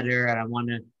be better and I want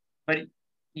to, but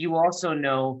you also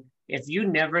know if you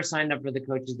never signed up for the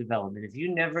coach's development, if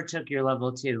you never took your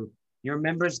level 2, your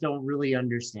members don't really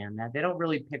understand that. They don't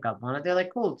really pick up on it. They're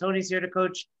like, cool, Tony's here to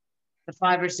coach at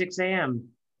 5 or 6 a.m.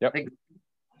 Yep. Like,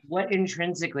 what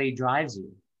intrinsically drives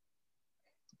you?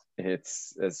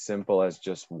 It's as simple as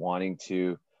just wanting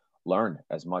to learn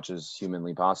as much as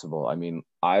humanly possible. I mean,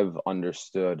 I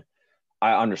understand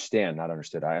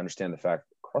the fact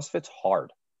CrossFit's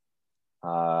hard.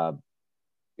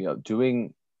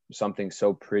 Doing something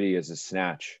so pretty as a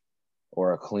snatch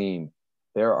or a clean,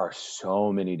 there are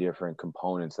so many different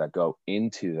components that go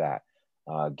into that.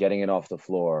 Getting it off the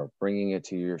floor, bringing it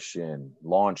to your shin,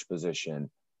 launch position,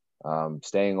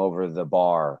 staying over the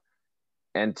bar.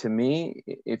 And to me,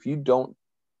 if you don't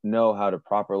know how to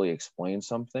properly explain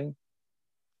something,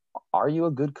 are you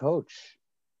a good coach?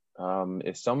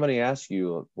 If somebody asks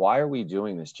you, why are we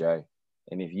doing this, Jay?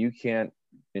 And if you can't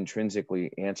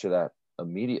intrinsically answer that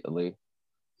immediately,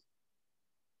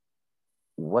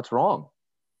 what's wrong?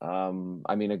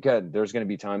 I mean, again, there's going to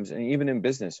be times, and even in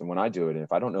business, and when I do it,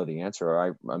 if I don't know the answer,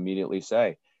 I immediately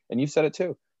say, and you said it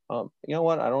too, you know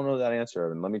what? I don't know that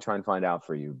answer, and let me try and find out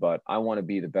for you. But I want to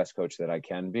be the best coach that I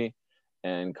can be.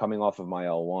 And coming off of my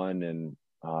L1, and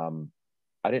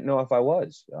I didn't know if I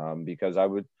was, because I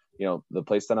would, the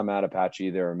place that I'm at,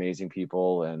 Apache, they're amazing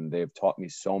people, and they've taught me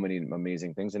so many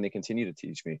amazing things, and they continue to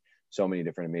teach me so many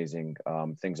different amazing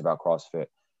things about CrossFit.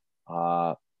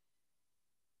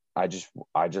 I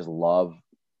just love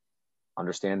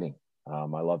understanding. I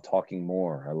love talking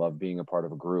more. I love being a part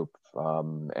of a group.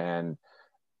 And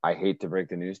I hate to break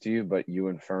the news to you, but you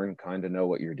and Fern kind of know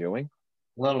what you're doing,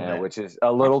 A little bit. which is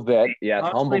a little bit. Yes,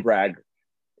 Mostly. humble brag.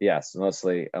 Yes,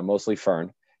 mostly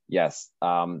Fern. Yes.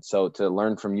 So to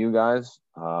learn from you guys,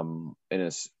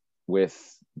 with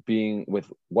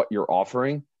what you're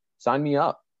offering, sign me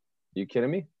up. Are you kidding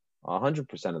me?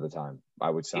 100% of the time I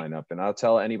would sign up, and I'll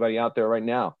tell anybody out there right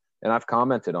now. And I've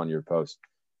commented on your post.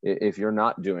 If you're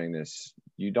not doing this,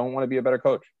 you don't want to be a better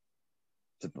coach.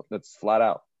 That's flat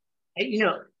out.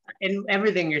 And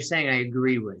everything you're saying, I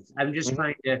agree with. I'm just Mhm.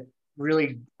 trying to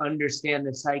really understand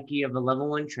the psyche of a level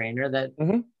 1 trainer that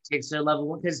takes their level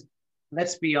 1. Because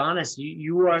let's be honest,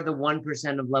 you are the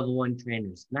 1% of level 1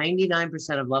 trainers,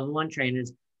 99% of level 1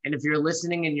 trainers. And if you're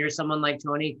listening and you're someone like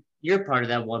Tony, you're part of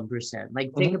that 1%.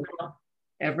 Like, think about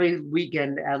every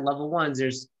weekend at level 1s,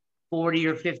 there's 40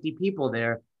 or 50 people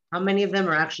there. How many of them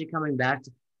are actually coming back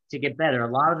to get better?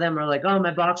 A lot of them are like, oh,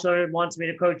 my box owner wants me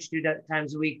to coach 2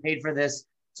 times a week, paid for this,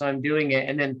 so I'm doing it.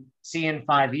 And then see in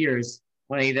 5 years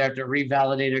when I either have to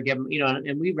revalidate or get,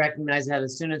 and we recognize that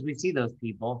as soon as we see those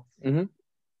people. Mm-hmm.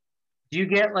 Do you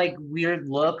get like weird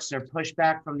looks or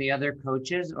pushback from the other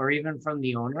coaches or even from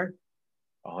the owner?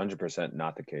 100%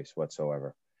 not the case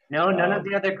whatsoever. No, none of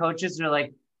the other coaches are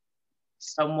like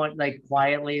somewhat like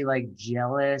quietly like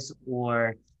jealous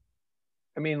or.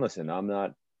 I mean, listen, I'm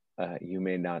not, you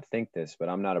may not think this, but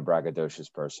I'm not a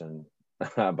braggadocious person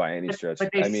by any stretch.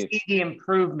 But they see the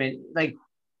improvement. Like,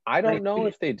 I don't know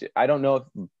if they do. I don't know if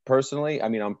personally, I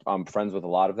mean, I'm friends with a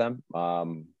lot of them,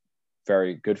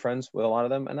 very good friends with a lot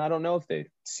of them. And I don't know if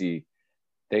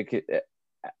they could,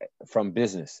 from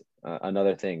business,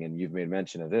 another thing, and you've made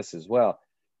mention of this as well.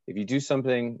 If you do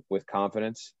something with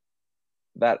confidence,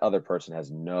 that other person has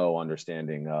no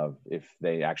understanding of if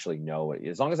they actually know it.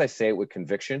 As long as I say it with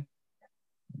conviction,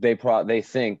 they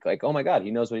think like, oh my God,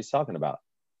 he knows what he's talking about.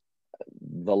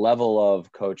 The level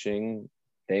of coaching,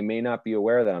 they may not be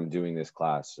aware that I'm doing this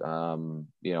class, 2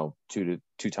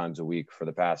 times a week for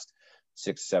the past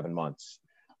 6-7 months.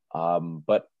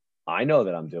 But I know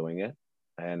that I'm doing it,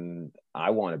 and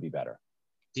I want to be better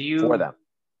for them.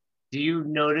 Do you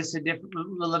notice a difference?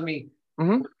 Well, let me.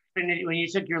 Mm-hmm. When you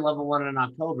took your level 1 in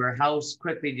October, how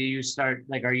quickly do you start?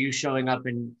 Like, are you showing up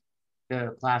in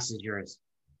the classes yours?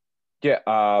 Yeah,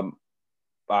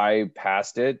 I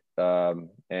passed it,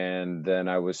 and then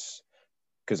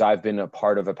because I've been a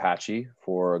part of Apache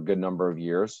for a good number of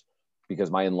years, because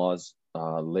my in-laws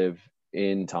live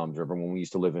in Toms River when we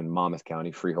used to live in Monmouth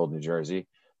County, Freehold, New Jersey.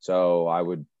 So I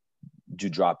would do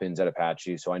drop-ins at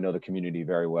Apache. So I know the community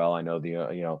very well. I know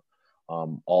the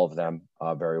all of them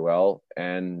very well,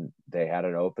 and they had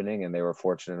an opening, and they were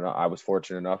fortunate enough. I was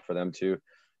fortunate enough for them to,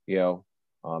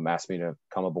 ask me to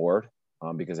come aboard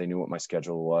because they knew what my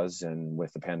schedule was. And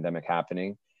with the pandemic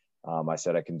happening, I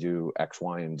said I can do X,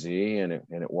 Y, and Z, and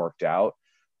it worked out.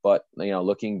 But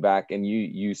looking back, and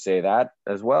you say that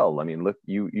as well. I mean, look,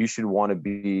 you should want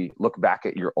to look back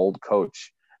at your old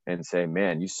coach and say,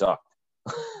 man, you sucked.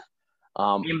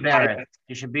 Be embarrassed.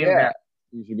 You should be embarrassed.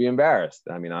 You should be embarrassed.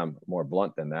 I mean, I'm more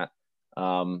blunt than that,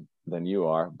 than you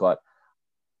are, but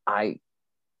I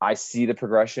see the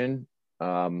progression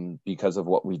because of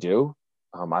what we do.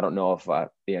 I don't know if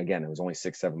again, it was only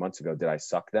 6-7 months ago. Did I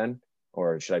suck then,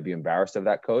 or should I be embarrassed of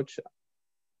that coach?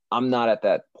 I'm not at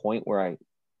that point where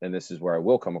and this is where I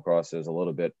will come across as a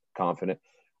little bit confident.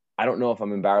 I don't know if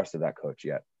I'm embarrassed of that coach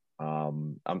yet.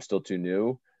 I'm still too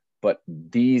new, but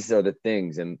these are the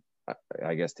things, and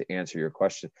I guess to answer your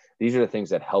question, these are the things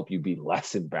that help you be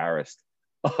less embarrassed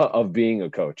of being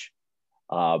a coach,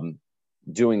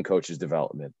 doing coaches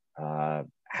development,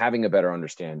 having a better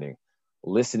understanding,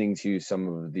 listening to some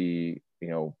of the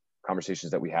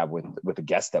conversations that we have with the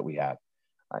guests that we have,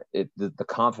 the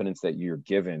confidence that you're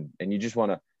given, and you just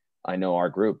want to. I know our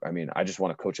group. I mean, I just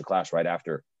want to coach a class right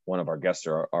after one of our guests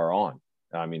are on.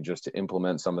 I mean, just to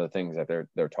implement some of the things that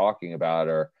they're talking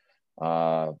about,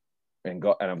 and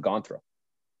I've gone through.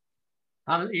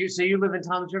 So you live in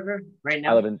Toms River right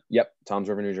now? I live in Toms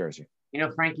River, New Jersey. You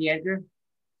know Frankie Edgar?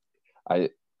 I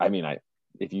mean,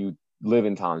 if you live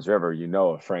in Toms River, you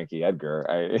know of Frankie Edgar.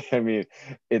 I mean,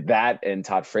 that and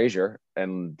Todd Frazier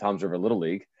and Toms River Little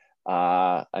League.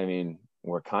 I mean,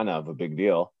 we're kind of a big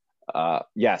deal.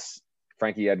 Yes,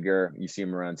 Frankie Edgar, you see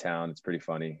him around town. It's pretty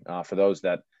funny. For those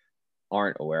that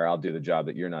aren't aware, I'll do the job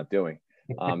that you're not doing.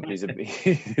 He's a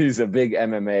big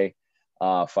MMA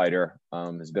fighter.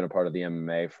 Has been a part of the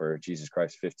MMA for Jesus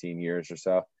Christ, 15 years or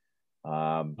so.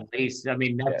 At least, I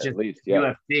mean, that's just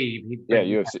UFC.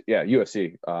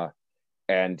 UFC.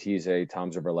 And he's a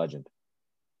Toms River legend.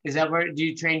 Is that where do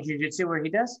you train jiu-jitsu where he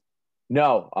does?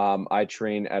 No, I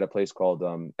train at a place called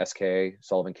SKA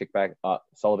Sullivan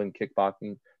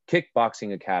Kickboxing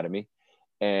Academy,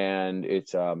 and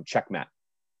it's Checkmat.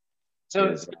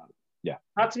 So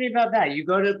talk to me about that. You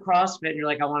go to CrossFit and you're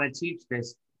like, I want to teach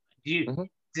this.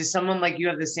 Does someone like you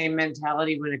have the same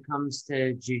mentality when it comes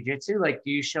to jiu-jitsu? Like,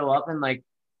 do you show up and like,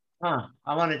 I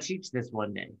want to teach this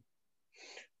one day?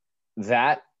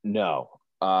 That no,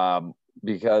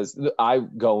 because I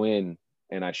go in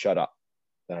and I shut up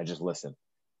and I just listen.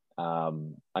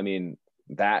 I mean,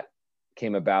 that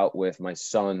came about with my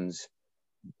son's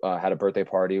had a birthday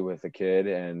party with a kid,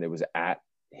 and it was at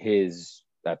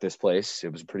this place.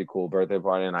 It was a pretty cool birthday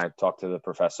party, and I talked to the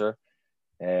professor.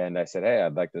 And I said, hey,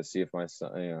 I'd like to see if my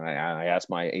son, I asked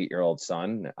my 8-year-old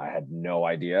son. I had no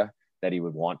idea that he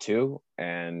would want to,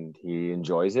 and he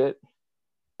enjoys it.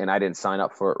 And I didn't sign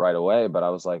up for it right away, but I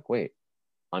was like, wait,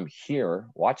 I'm here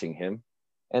watching him.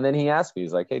 And then he asked me,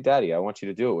 he's like, hey, Daddy, I want you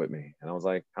to do it with me. And I was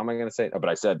like, how am I going to say it? But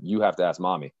I said, you have to ask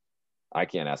Mommy. I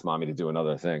can't ask Mommy to do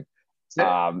another thing.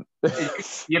 So,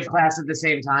 you have class at the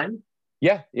same time?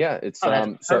 Yeah. It's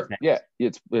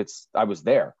it's I was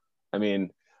there. I mean,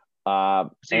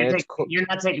 so you're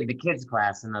not taking the kids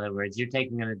class, in other words, you're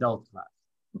taking an adult class.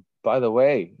 By the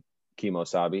way,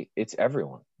 Kimosabi, it's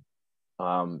everyone.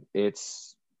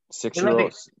 It's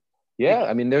 6-year-olds. Yeah,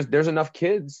 I mean, there's enough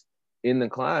kids in the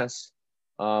class.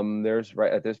 There's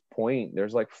right at this point,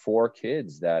 there's like 4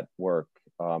 kids that work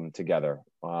together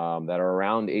that are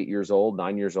around 8 years old,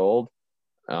 9 years old,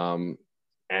 and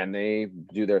they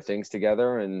do their things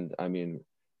together. And I mean,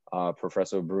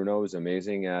 Professor Bruno is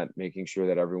amazing at making sure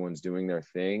that everyone's doing their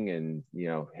thing. And,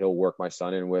 he'll work my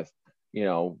son in with,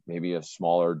 maybe a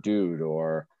smaller dude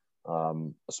or a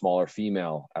smaller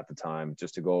female at the time,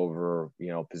 just to go over,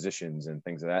 positions and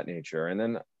things of that nature. And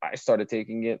then I started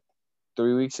taking it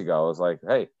 3 weeks ago. I was like,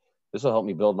 hey, this will help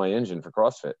me build my engine for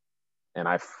CrossFit. And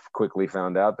I quickly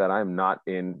found out that I'm not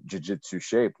in jiu-jitsu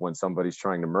shape when somebody's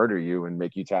trying to murder you and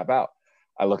make you tap out.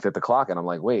 I looked at the clock and I'm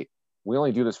like, wait, we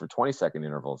only do this for 20-second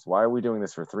intervals. Why are we doing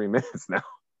this for 3 minutes now?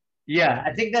 Yeah,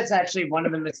 I think that's actually one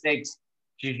of the mistakes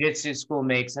jiu-jitsu school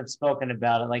makes. I've spoken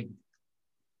about it. Like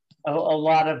a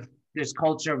lot of this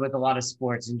culture with a lot of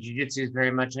sports, and jiu-jitsu is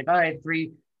very much like, all right,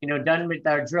 3, done with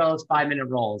our drills, 5-minute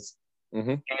rolls.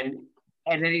 Mm-hmm. And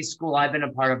at any school I've been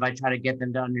a part of, I try to get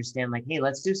them to understand, like, hey,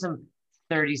 let's do some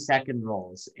 30-second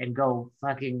rolls and go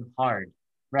fucking hard,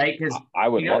 right? Because I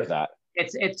would love that.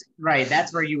 It's right.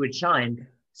 That's where you would shine.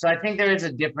 So I think there is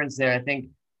a difference there. I think,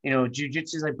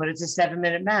 jiu-jitsu is like, but it's a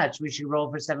 7-minute match. We should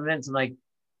roll for 7 minutes. I'm like,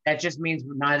 that just means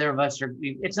neither of us are,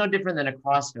 it's no different than a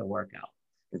CrossFit workout.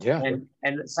 Yeah.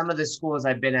 And some of the schools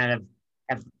I've been at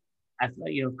have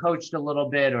coached a little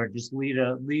bit or just lead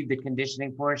the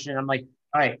conditioning portion. I'm like,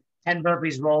 all right, 10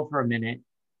 burpees, roll for a minute,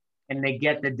 and they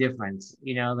get the difference,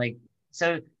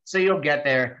 so you'll get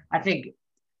there. I think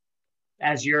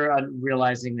as you're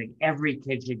realizing that every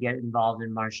kid should get involved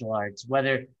in martial arts,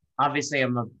 whether obviously I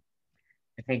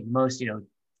think most,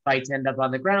 fights end up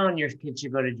on the ground. Your kid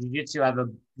should go to jiu-jitsu. I have a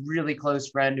really close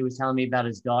friend who was telling me about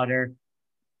his daughter.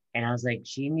 And I was like,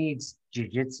 she needs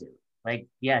jiu-jitsu. Like,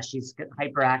 yeah, she's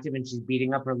hyperactive and she's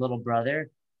beating up her little brother.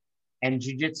 And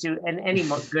jiu-jitsu and any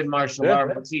good martial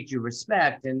art will teach you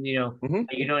respect. And, you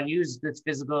don't use this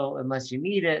physical unless you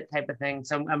need it type of thing.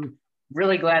 So I'm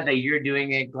really glad that you're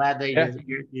doing it. Glad that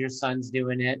your son's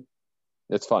doing it.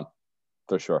 It's fun,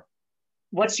 for sure.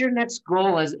 What's your next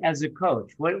goal as a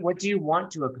coach? What do you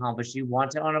want to accomplish? Do you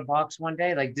want to own a box one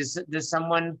day? Like, does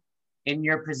someone in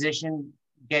your position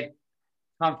get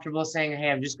comfortable saying,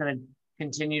 hey, I'm just going to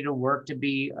continue to work to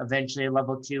be eventually a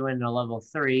level 2 and a level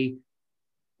 3?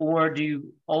 Or do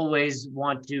you always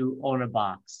want to own a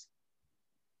box?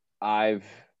 I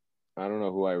don't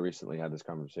know who I recently had this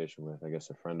conversation with, I guess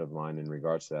a friend of mine in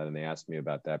regards to that. And they asked me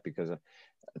about that because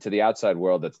to the outside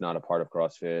world, that's not a part of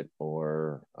CrossFit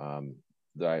or,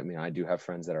 I do have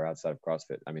friends that are outside of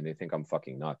CrossFit. I mean, they think I'm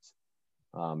fucking nuts,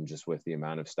 just with the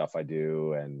amount of stuff I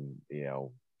do and,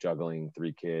 juggling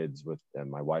 3 kids and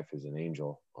my wife is an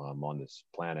angel on this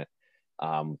planet.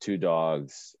 2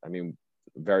 dogs. I mean,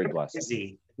 very blessed.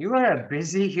 Busy. You are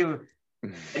busy.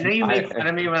 I know you make fun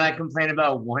of me when I complain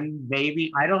about one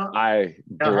baby. I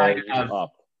blow you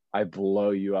up. I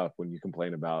blow you up when you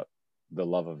complain about the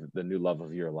new love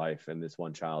of your life and this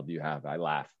one child you have. I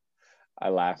laugh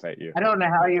at you. I don't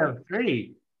know how you have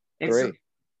 3.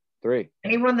 Three.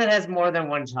 Anyone that has more than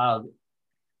one child.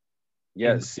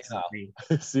 Yeah,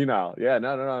 senile. Yeah,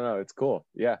 no. It's cool.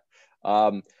 Yeah.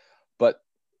 But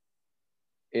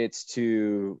it's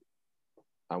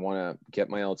I want to get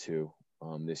my L2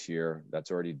 this year.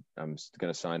 I'm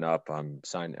going to sign up.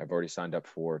 I've already signed up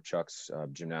for Chuck's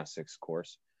gymnastics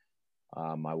course.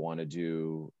 I want to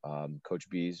do Coach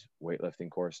B's weightlifting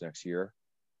course next year.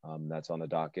 That's on the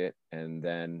docket. And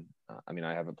then,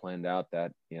 I have it planned out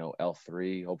that,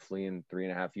 L3, hopefully in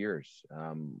 3.5 years,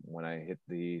 when I hit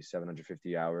the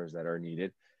 750 hours that are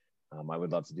needed, I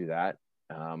would love to do that.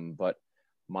 But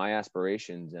my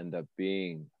aspirations end up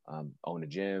being own a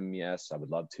gym. Yes, I would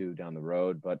love to down the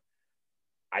road, but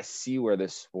I see where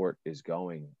this sport is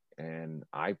going. And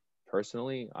I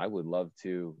would love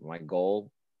to, my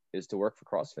goal is to work for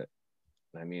CrossFit.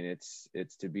 I mean, it's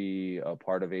to be a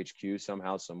part of HQ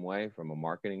somehow, some way, from a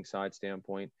marketing side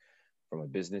standpoint, from a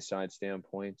business side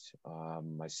standpoint.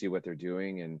 I see what they're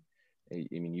doing. And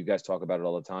you guys talk about it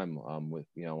all the time with,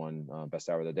 on Best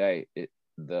Hour of the Day.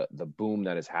 The boom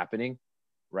that is happening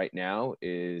right now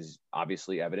is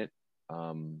obviously evident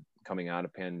coming out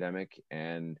of pandemic,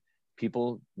 and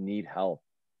people need help.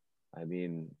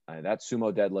 That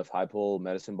sumo deadlift, high pull,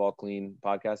 medicine ball clean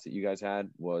podcast that you guys had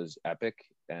was epic.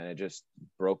 And it just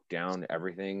broke down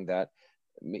everything that,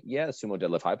 sumo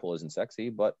deadlift high pull isn't sexy,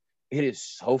 but it is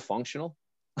so functional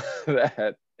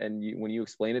that, when you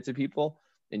explain it to people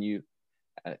and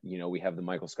we have the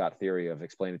Michael Scott theory of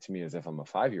explain it to me as if I'm a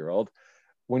 5-year-old.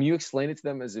 When you explain it to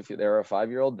them as if they're a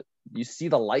 5-year-old, you see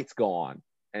the lights go on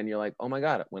and you're like, oh my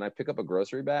God, when I pick up a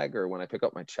grocery bag or when I pick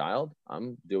up my child,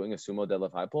 I'm doing a sumo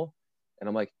deadlift high pull. And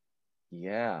I'm like,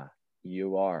 yeah,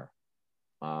 you are.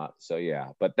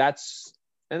 But that's,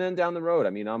 and then down the road,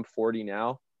 I'm 40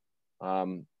 now.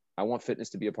 I want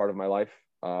fitness to be a part of my life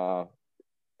for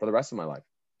the rest of my life.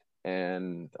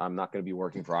 And I'm not going to be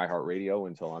working for iHeartRadio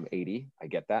until I'm 80. I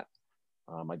get that.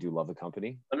 I do love the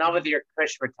company. But not with your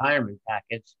Chris retirement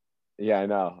package. Yeah, I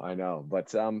know. But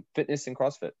fitness and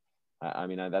CrossFit.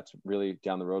 That's really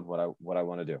down the road what I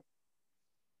want to do.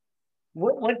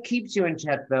 What keeps you in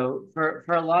check though? For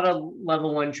a lot of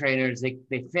level 1 trainers,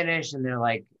 they finish and they're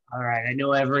like, all right, I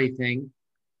know everything.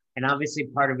 And obviously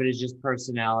part of it is just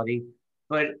personality.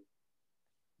 But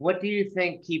what do you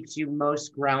think keeps you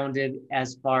most grounded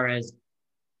as far as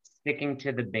sticking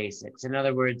to the basics? In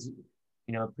other words,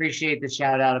 appreciate the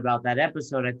shout out about that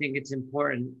episode. I think it's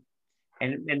important.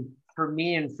 And for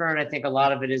me and Fern, I think a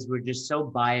lot of it is we're just so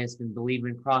biased and believe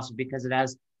in CrossFit because it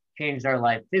has changed our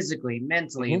life physically,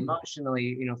 mentally,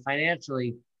 emotionally,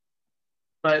 financially.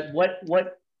 But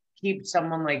what keeps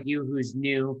someone like you who's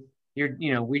new?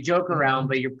 We joke around,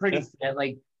 but you're pretty fit.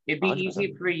 Like, it'd be 100%.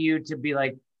 Easy for you to be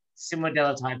like, sumo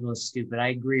deadlift high pull is stupid. I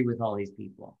agree with all these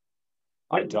people.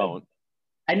 I don't.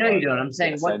 I know you don't. I'm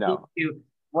saying, yes,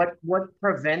 what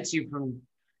prevents you from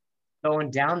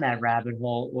going down that rabbit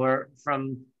hole or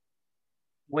from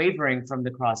wavering from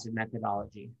the CrossFit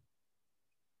methodology?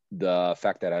 The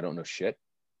fact that I don't know shit.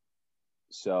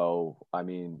 So,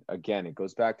 again, it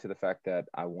goes back to the fact that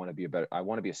I want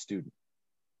to be a student,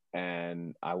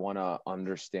 and I want to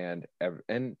understand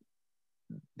and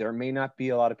there may not be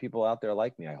a lot of people out there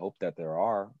like me. I hope that there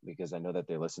are, because I know that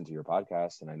they listen to your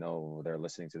podcast, and I know they're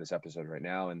listening to this episode right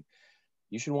now, and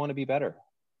you should want to be better,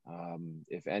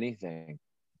 if anything,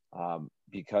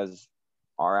 because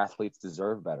our athletes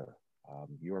deserve better.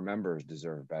 Your members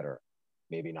deserve better.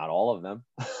 Maybe not all of them,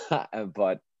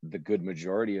 but the good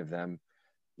majority of them,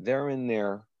 they're in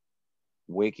there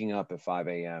waking up at 5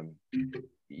 a.m.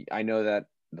 I know that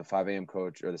the 5 a.m.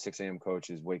 coach or the 6 a.m. coach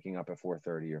is waking up at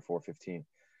 4:30 or 4:15.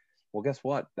 Well, guess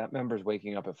what? That member is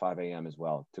waking up at 5 a.m. as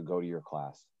well to go to your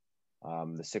class.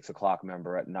 The 6 o'clock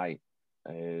member at night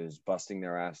is busting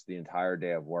their ass the entire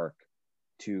day of work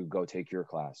to go take your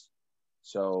class.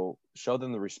 So show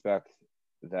them the respect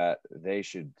that they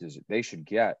should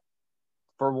get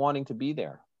for wanting to be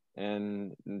there,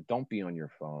 and don't be on your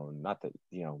phone. Not that,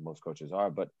 most coaches are,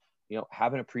 but,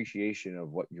 have an appreciation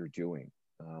of what you're doing.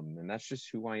 And that's just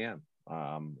who I am.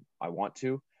 I want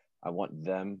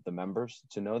them, the members,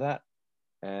 to know that,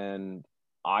 and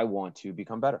I want to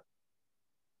become better.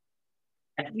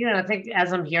 I think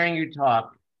as I'm hearing you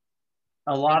talk,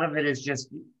 a lot of it is just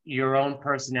your own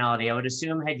personality. I would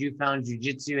assume had you found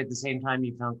jiu-jitsu at the same time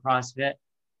you found CrossFit,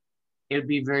 it would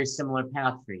be a very similar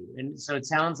path for you. And so it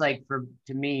sounds like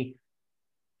to me,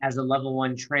 as a level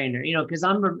 1 trainer, because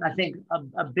I think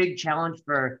a big challenge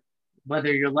for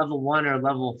whether you're level 1 or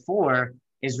level 4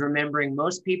 is remembering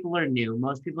most people are new.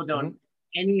 Most people don't have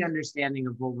any understanding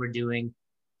of what we're doing.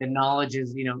 The knowledge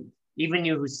is, even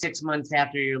you who's 6 months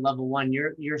after you're level 1,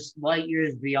 you're light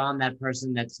years beyond that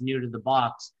person that's new to the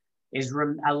box.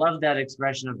 I love that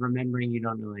expression of remembering you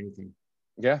don't know anything.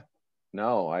 Yeah,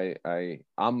 no,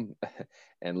 I'm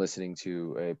and listening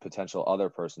to a potential other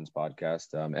person's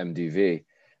podcast, MDV.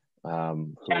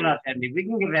 Shout out MDV. We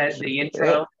can give that the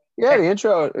intro. Yeah, the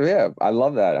intro. Yeah, I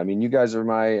love that. I mean, you guys are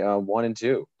my 1 and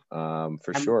 2,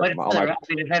 for sure. If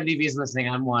MDV is listening,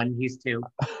 I'm 1. He's 2.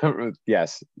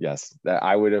 Yes. That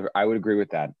I would agree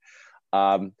with that.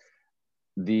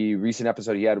 The recent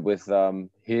episode he had with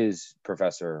his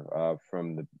professor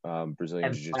from the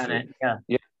Brazilian Jiu-Jitsu.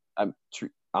 Yeah,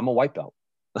 I'm a white belt.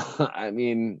 I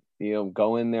mean,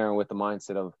 go in there with the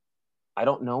mindset of, I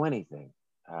don't know anything.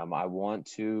 I want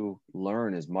to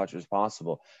learn as much as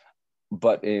possible.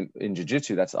 But in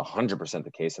jiu-jitsu, that's 100%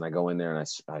 the case. And I go in there and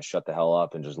I shut the hell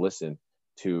up and just listen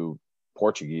to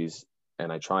Portuguese,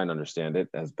 and I try and understand it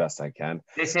as best I can.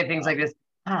 They say things like this,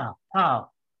 pow.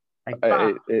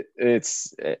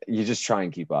 It's you just try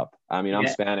and keep up. I mean, I'm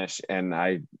Spanish, and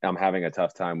I'm having a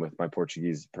tough time with my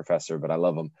Portuguese professor, but I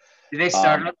love him. Do they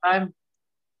start on time?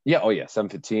 Yeah. Oh yeah.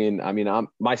 7:15. I mean,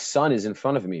 my son is in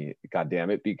front of me. God damn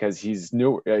it, because he's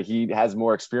new. He has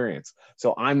more experience.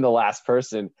 So I'm the last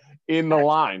person in the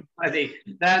line. I think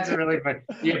that's really fun.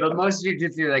 Yeah, but most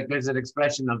jiu-jitsu, like, there's an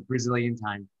expression of Brazilian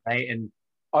time, right? And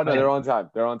oh no, they're on time.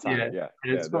 They're on time. Yeah.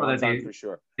 It's cool on time for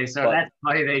sure. That's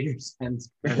funny that your son's.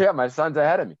 Yeah, my son's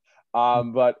ahead of me.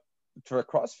 But for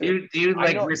CrossFit, do you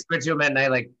like whisper to him at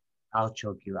night, like, I'll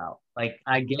choke you out? Like,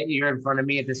 I get you're in front of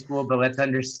me at the school, but let's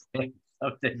understand.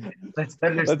 Let's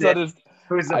understand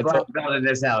who's the black belt in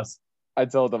this house. I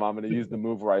told him I'm going to use the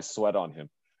move where I sweat on him,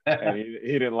 and he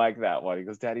didn't like that one. He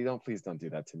goes, "Daddy, please don't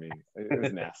do that to me. It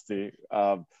was nasty."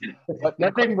 But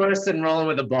nothing worse than rolling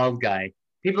with a bald guy.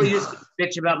 People used to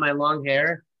bitch about my long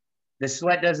hair. The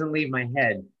sweat doesn't leave my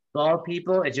head. Bald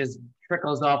people, it just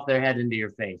trickles off their head into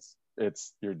your face.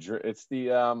 It's the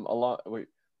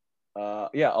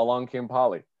Along Came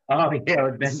Polly. Oh yeah,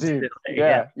 with Ben Stiller.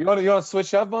 Yeah. You want to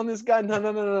switch up on this guy?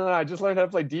 No. I just learned how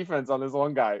to play defense on this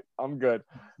one guy. I'm good.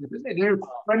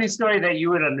 Funny story that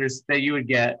you would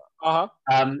get. I've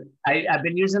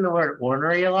been using the word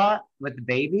ornery a lot with the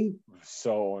baby.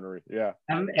 So ornery, yeah.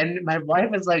 And my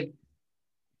wife is like,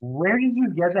 "Where did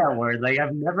you get that word? Like,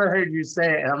 I've never heard you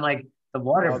say it." And I'm like, "The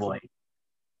water boy."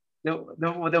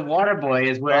 The water boy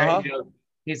is where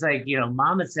he's like,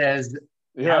 Mama says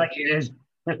alligators.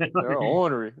 They're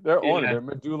ornery. They're ornery. They're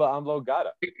medulla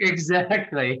oblongata.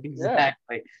 Exactly. Yeah.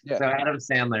 So Adam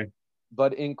Sandler.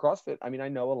 But in CrossFit, I mean, I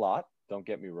know a lot. Don't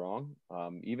get me wrong.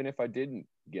 Even if I didn't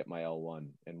get my L1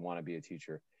 and want to be a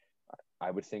teacher,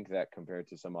 I would think that compared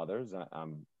to some others,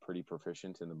 I'm pretty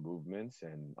proficient in the movements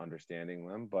and understanding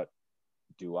them. But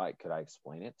could I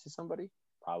explain it to somebody?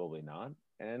 Probably not.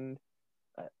 And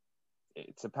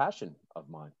it's a passion of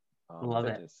mine. Love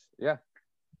fitness. It. Yeah.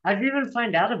 How did you even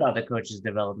find out about the Coaches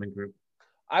Development Group?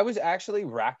 I was actually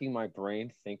racking my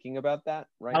brain thinking about that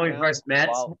right now. How we first met?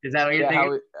 Is that what you're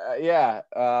thinking?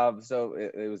 So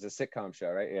it was a sitcom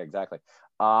show, right? Yeah, exactly.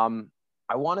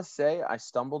 I want to say I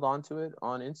stumbled onto it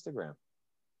on Instagram,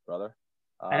 brother.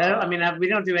 We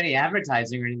don't do any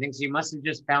advertising or anything, so you must have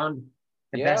just found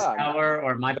the best hour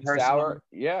or my best personal hour.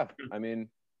 Yeah. I mean,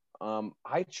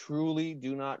 I truly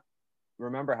do not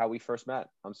remember how we first met.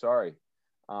 I'm sorry.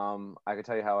 I could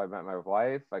tell you how I met my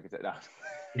wife. I could tell no.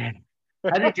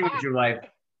 How did you meet your wife?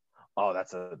 Oh,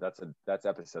 that's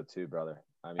episode 2, brother.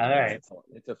 I mean, All right.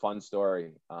 it's a fun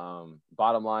story.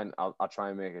 Bottom line, I'll try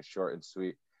and make it short and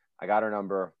sweet. I got her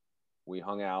number. We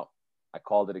hung out. I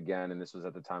called it again, and this was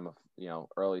at the time of,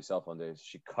 early cell phone days.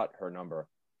 She cut her number,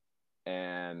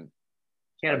 and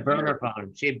She had a burner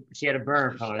phone. She had a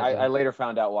burner phone. I later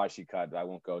found out why she cut. I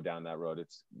won't go down that road.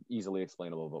 It's easily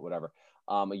explainable, but whatever.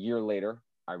 A year later,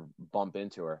 I bump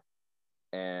into her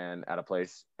and at a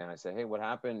place, and I say, "Hey, what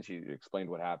happened?" She explained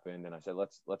what happened, and I said,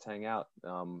 "Let's hang out."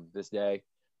 This day,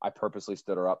 I purposely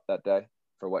stood her up that day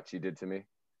for what she did to me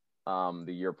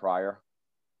the year prior.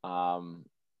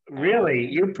 Really?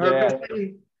 You purposely?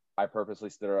 Yeah, I purposely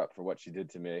stood her up for what she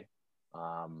did to me.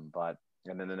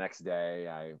 And then the next day,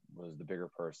 I was the bigger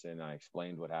person. I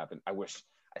explained what happened. I wish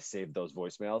I saved those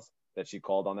voicemails that she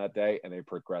called on that day, and they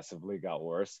progressively got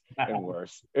worse and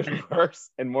worse and worse,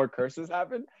 and more curses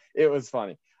happened. It was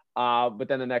funny. But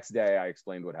then the next day, I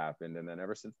explained what happened, and then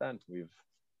ever since then, we've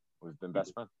been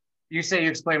best friends. You say you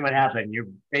explained what happened. You're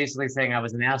basically saying I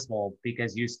was an asshole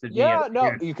because you stood me Yeah, up.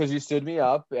 no, because you stood me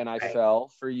up, and I Right. fell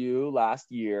for you last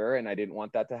year, and I didn't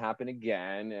want that to happen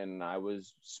again, and I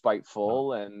was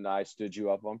spiteful, and I stood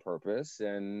you up on purpose,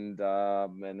 and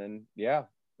then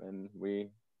and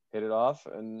we hit it off,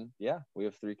 and yeah, we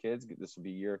have 3 kids. This will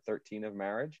be year 13 of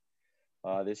marriage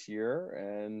this year,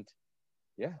 and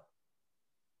yeah.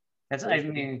 I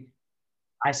mean,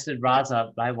 I stood Roz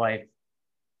up, my wife,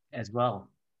 as well.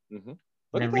 Mm-hmm.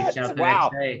 And then reached out the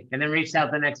next day. And then reached out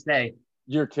the next day.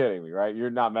 You're kidding me, right? You're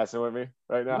not messing with me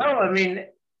right now? No, I mean,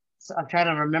 so I'm trying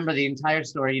to remember the entire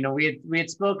story. We had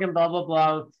spoken, blah, blah,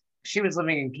 blah. She was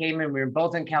living in Cayman. We were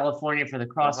both in California for the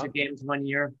CrossFit Games one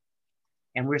year.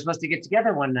 And we were supposed to get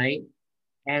together one night.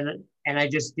 And I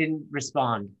just didn't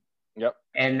respond. Yep.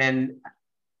 And then,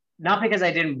 not because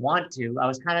I didn't want to, I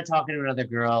was kind of talking to another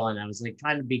girl, and I was like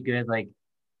trying to be good. Like,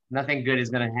 nothing good is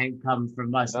going to come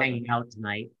from us hanging out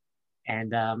tonight.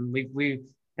 And the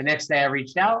next day I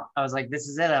reached out. I was like, this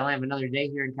is it. I only have another day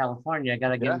here in California. I got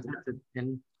to get in touch with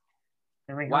him.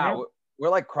 And wow. We're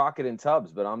like Crockett and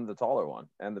Tubbs, but I'm the taller one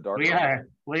and the darker one.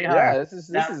 We are. Yeah, this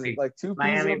is like 2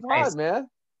 pieces of pod, man.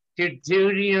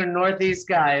 Two Northeast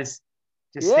guys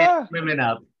to stand women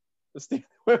up. To stand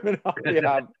women up,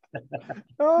 yeah.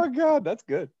 Oh, God, that's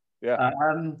good. Yeah.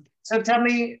 So tell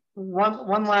me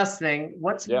one last thing.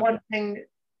 What's one thing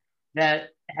that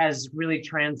has really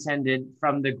transcended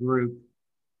from the group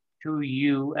to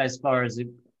you as far as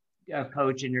a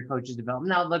coach and your coach's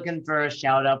development? I'm not looking for a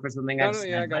shout out for something I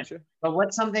got you. But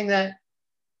what's something that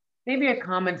maybe a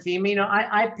common theme?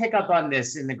 I pick up on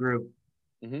this in the group.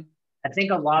 Mm-hmm. I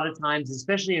think a lot of times,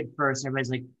 especially at first,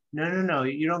 everybody's like, no,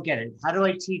 you don't get it. How do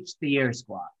I teach the air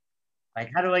squat? Like,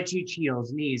 how do I teach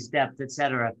heels, knees, depth,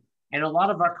 etc.? And a lot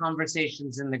of our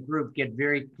conversations in the group get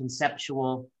very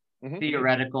conceptual,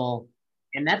 theoretical,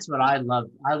 and that's what I love.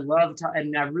 I love,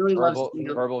 and I really love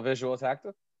verbal, visual,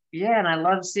 tactile. Yeah, and I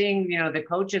love seeing the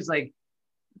coaches like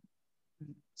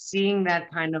seeing that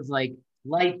kind of like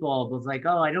light bulb of like,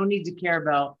 oh, I don't need to care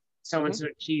about so and so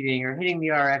cheating or hitting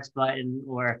the RX button,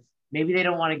 or maybe they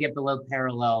don't want to get below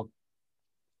parallel.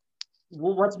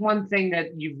 Well, what's one thing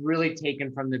that you've really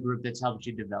taken from the group that's helped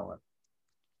you develop?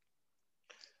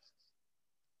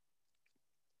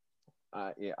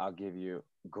 Yeah, I'll give you.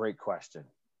 Great question.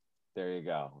 There you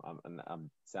go. I'm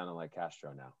sounding like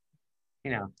Castro now.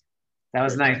 That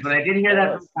was nice. When I did hear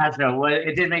that from Castro,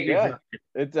 it did make me feel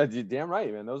good. You're damn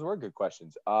right, man. Those were good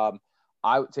questions. To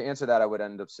answer that, I would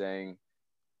end up saying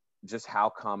just how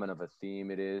common of a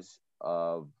theme it is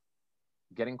of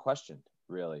getting questioned,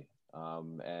 really,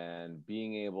 and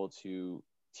being able to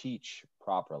teach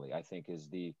properly. I think is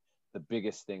the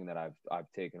biggest thing that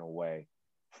I've taken away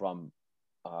from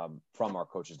our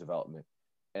coaches development,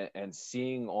 and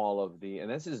seeing all of and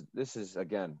this is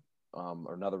again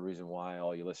another reason why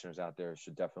all you listeners out there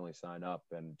should definitely sign up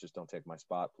and just don't take my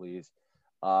spot, please.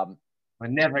 I'll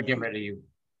never get rid of you.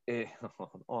 You're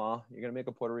gonna make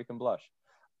a Puerto Rican blush.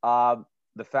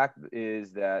 The fact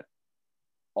is that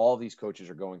all these coaches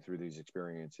are going through these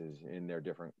experiences in their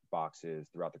different boxes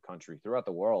throughout the country, throughout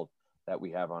the world that we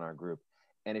have on our group,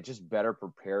 and it just better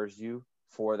prepares you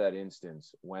for that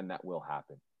instance when that will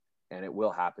happen. And it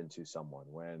will happen to someone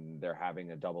when they're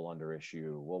having a double under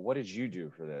issue. Well, what did you do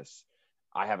for this?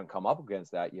 I haven't come up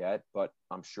against that yet, but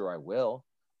I'm sure I will.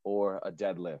 Or a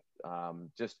deadlift.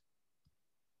 Just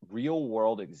real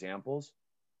world examples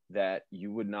that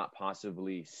you would not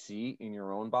possibly see in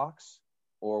your own box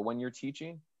or when you're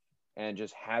teaching. and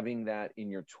just having that in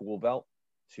your tool belt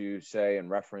to say and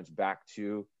reference back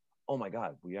to, oh my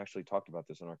God, we actually talked about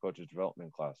this in our coaches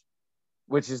development class,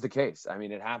 which is the case. I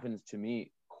mean, it happens to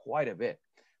me quite a bit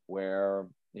where,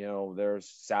 you know, there's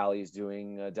Sally's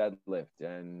doing a deadlift,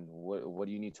 and what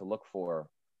do you need to look for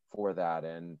that?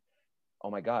 And oh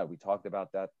my God, we talked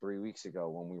about that 3 weeks ago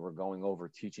when we were going over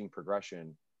teaching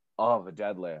progression of a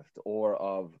deadlift or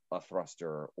of a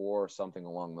thruster or something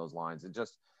along those lines. It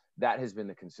just, that has been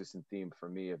the consistent theme for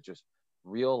me of just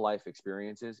real life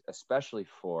experiences, especially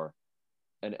for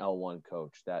an L1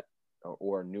 coach that,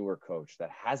 or a newer coach that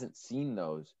hasn't seen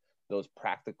those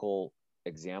practical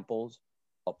examples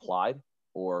applied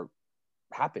or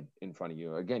happen in front of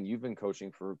you. Again, you've been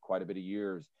coaching for quite a bit of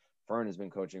years. Fern has been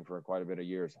coaching for quite a bit of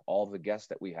years. All the guests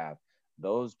that we have,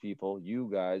 those people, you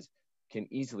guys can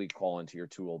easily call into your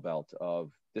tool belt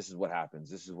of, this is what happens,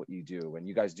 this is what you do. And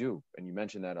you guys do. And you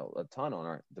mentioned that a ton on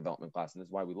our development class, and this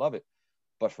is why we love it.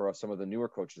 But for some of the newer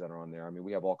coaches that are on there, I mean,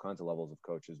 we have all kinds of levels of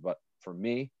coaches, but for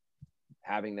me,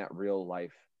 having that real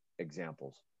life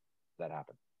examples that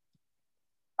happen.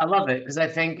 I love it, because I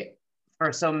think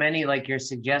for so many, like you're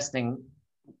suggesting,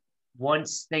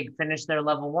 once they finish their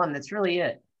level 1, that's really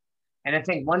it. And I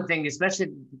think one thing,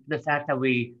 especially the fact that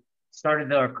we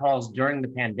started our calls during the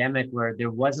pandemic where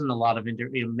there wasn't a lot of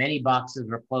many boxes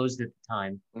were closed at the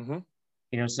time. Mm-hmm.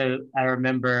 You know, so I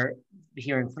remember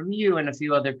hearing from you and a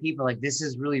few other people, like, this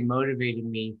has really motivated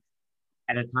me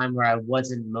at a time where I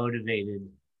wasn't motivated.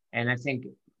 And I think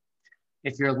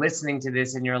if you're listening to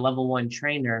this and you're a level 1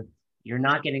 trainer, you're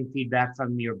not getting feedback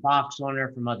from your box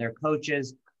owner, from other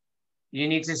coaches. You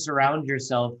need to surround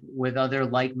yourself with other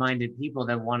like-minded people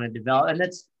that want to develop. And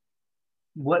that's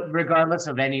what, regardless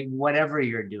of whatever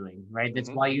you're doing, right? That's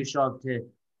why you show up to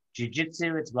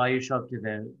jiu-jitsu. It's why you show up to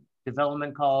the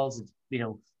development calls. It's, you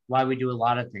know, why we do a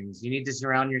lot of things. You need to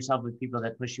surround yourself with people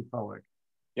that push you forward.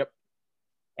 Yep.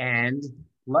 And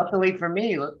luckily for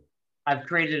me, I've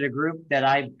created a group that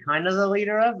I'm kind of the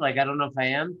leader of. Like, I don't know if I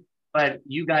am, but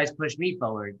you guys push me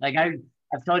forward. Like,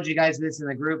 I've told you guys this in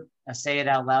the group. I say it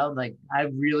out loud. Like, I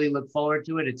really look forward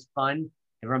to it. It's fun.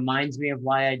 It reminds me of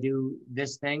why I do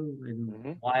this thing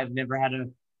and why I've never had a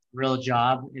real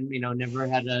job and, you know, never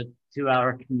had a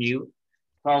 2-hour commute.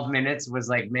 12 minutes was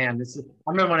like, man, this is,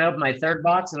 I remember when I opened my third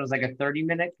box and it was like a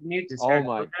 30-minute commute to start. Oh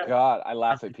my God. I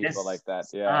laugh at people like that.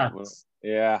 Yeah.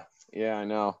 Yeah. Yeah, I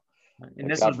know. And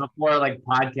this was before like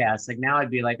podcasts. Like now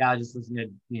I'd be like, I'll just listen to,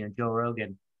 you know, Joe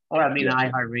Rogan or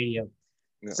iHeartRadio.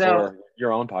 So or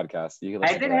your own podcast. You can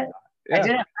listen to that.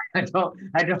 Yeah. I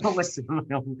don't listen to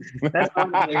my own. That's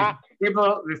one thing.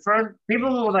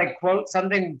 People will like quote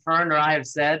something Fern or I have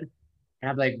said, and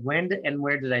I'm like, when and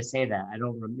where did I say that? I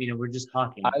don't. You know, we're just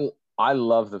talking. I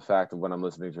love the fact that when I'm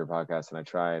listening to your podcast and I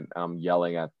try and I'm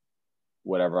yelling at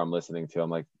whatever I'm listening to,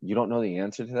 I'm like, you don't know the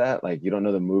answer to that? Like, you don't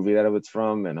know the movie that it's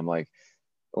from? And I'm like,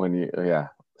 I do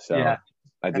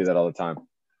that all the time.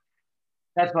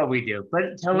 That's what we do.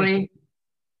 But Tony,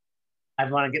 I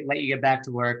want to let you get back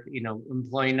to work. You know,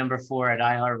 employee number 4 at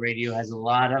iHeartRadio has a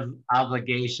lot of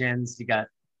obligations. You got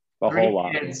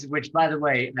 3 kids, which, by the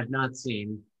way, I've not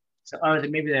seen. So,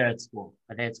 maybe they're at school.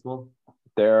 Are they at school?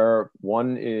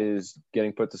 One is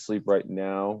getting put to sleep right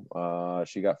now.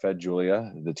 She got fed,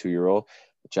 Julia, the 2-year-old.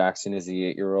 Jackson is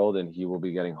the 8-year-old, and he will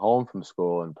be getting home from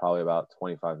school in probably about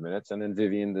 25 minutes. And then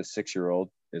Vivian, the 6-year-old,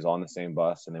 is on the same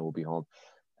bus, and they will be home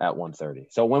at 1:30.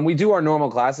 So when we do our normal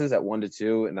classes at 1 to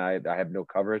 2, and I have no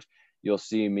coverage, you'll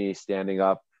see me standing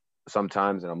up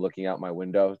sometimes, and I'm looking out my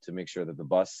window to make sure that the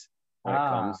bus when it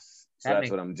comes. So that's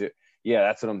what I'm doing. Yeah,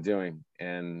 that's what I'm doing.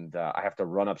 And I have to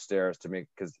run upstairs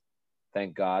because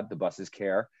thank God the buses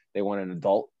care. They want an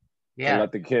adult to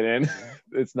let the kid in.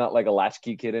 It's not like a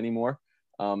latchkey kid anymore.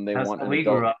 They want an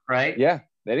adult. Grew up, right? Yeah,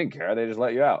 they didn't care. They just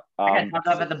let you out. I got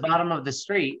up at the bottom of the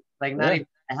street, like not even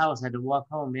the house. I had to walk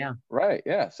home. Yeah. Right.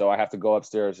 Yeah. So I have to go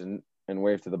upstairs and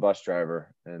wave to the bus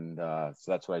driver. And so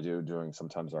that's what I do during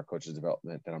sometimes our coaches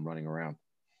development that I'm running around.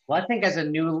 Well, I think as a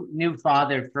new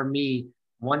father, for me,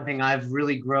 one thing I've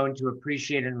really grown to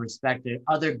appreciate and respect are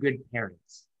other good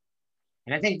parents.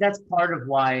 And I think that's part of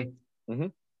why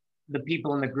the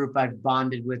people in the group I've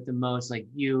bonded with the most, like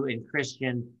you and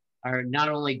Christian, are not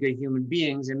only good human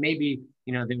beings, and maybe,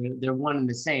 you know, they're one and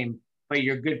the same, but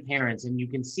you're good parents, and you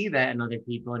can see that in other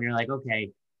people, and you're like,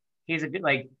 okay, he's a good,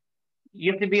 like,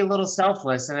 you have to be a little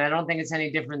selfless, and I don't think it's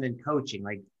any different than coaching.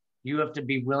 Like, you have to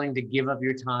be willing to give up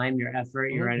your time, your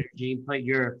effort, your energy, put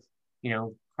your, you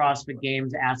know, CrossFit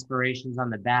Games aspirations on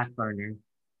the back burner.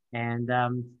 And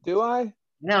do I?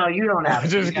 No, you don't have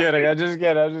to. I'm just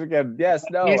kidding. Yes,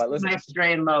 no. It's my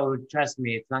strain mode. Trust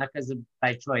me, it's not because of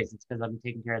by choice. It's because I'm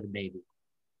taking care of the baby.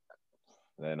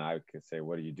 then I could say,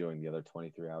 what are you doing the other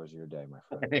 23 hours of your day, my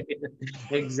friend?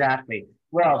 Exactly.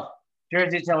 Well,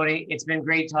 Jersey Tony, it's been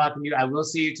great talking to you. I will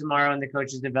see you tomorrow in the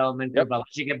coaches development group. I'll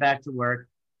let you get back to work.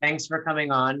 Thanks for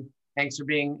coming on. Thanks for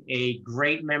being a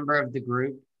great member of the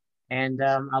group. And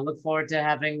I look forward to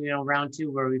having, round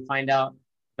 2 where we find out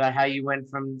about how you went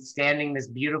from standing this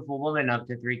beautiful woman up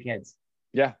to 3 kids.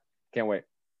 Yeah, can't wait.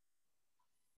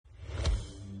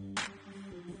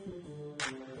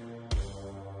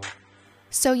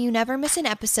 So you never miss an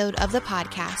episode of the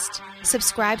podcast,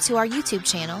 subscribe to our YouTube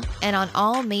channel and on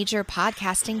all major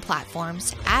podcasting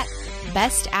platforms at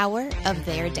Best Hour of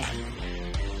Their Day.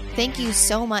 Thank you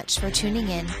so much for tuning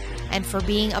in and for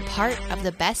being a part of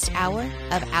the best hour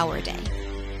of our day.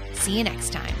 See you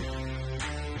next time.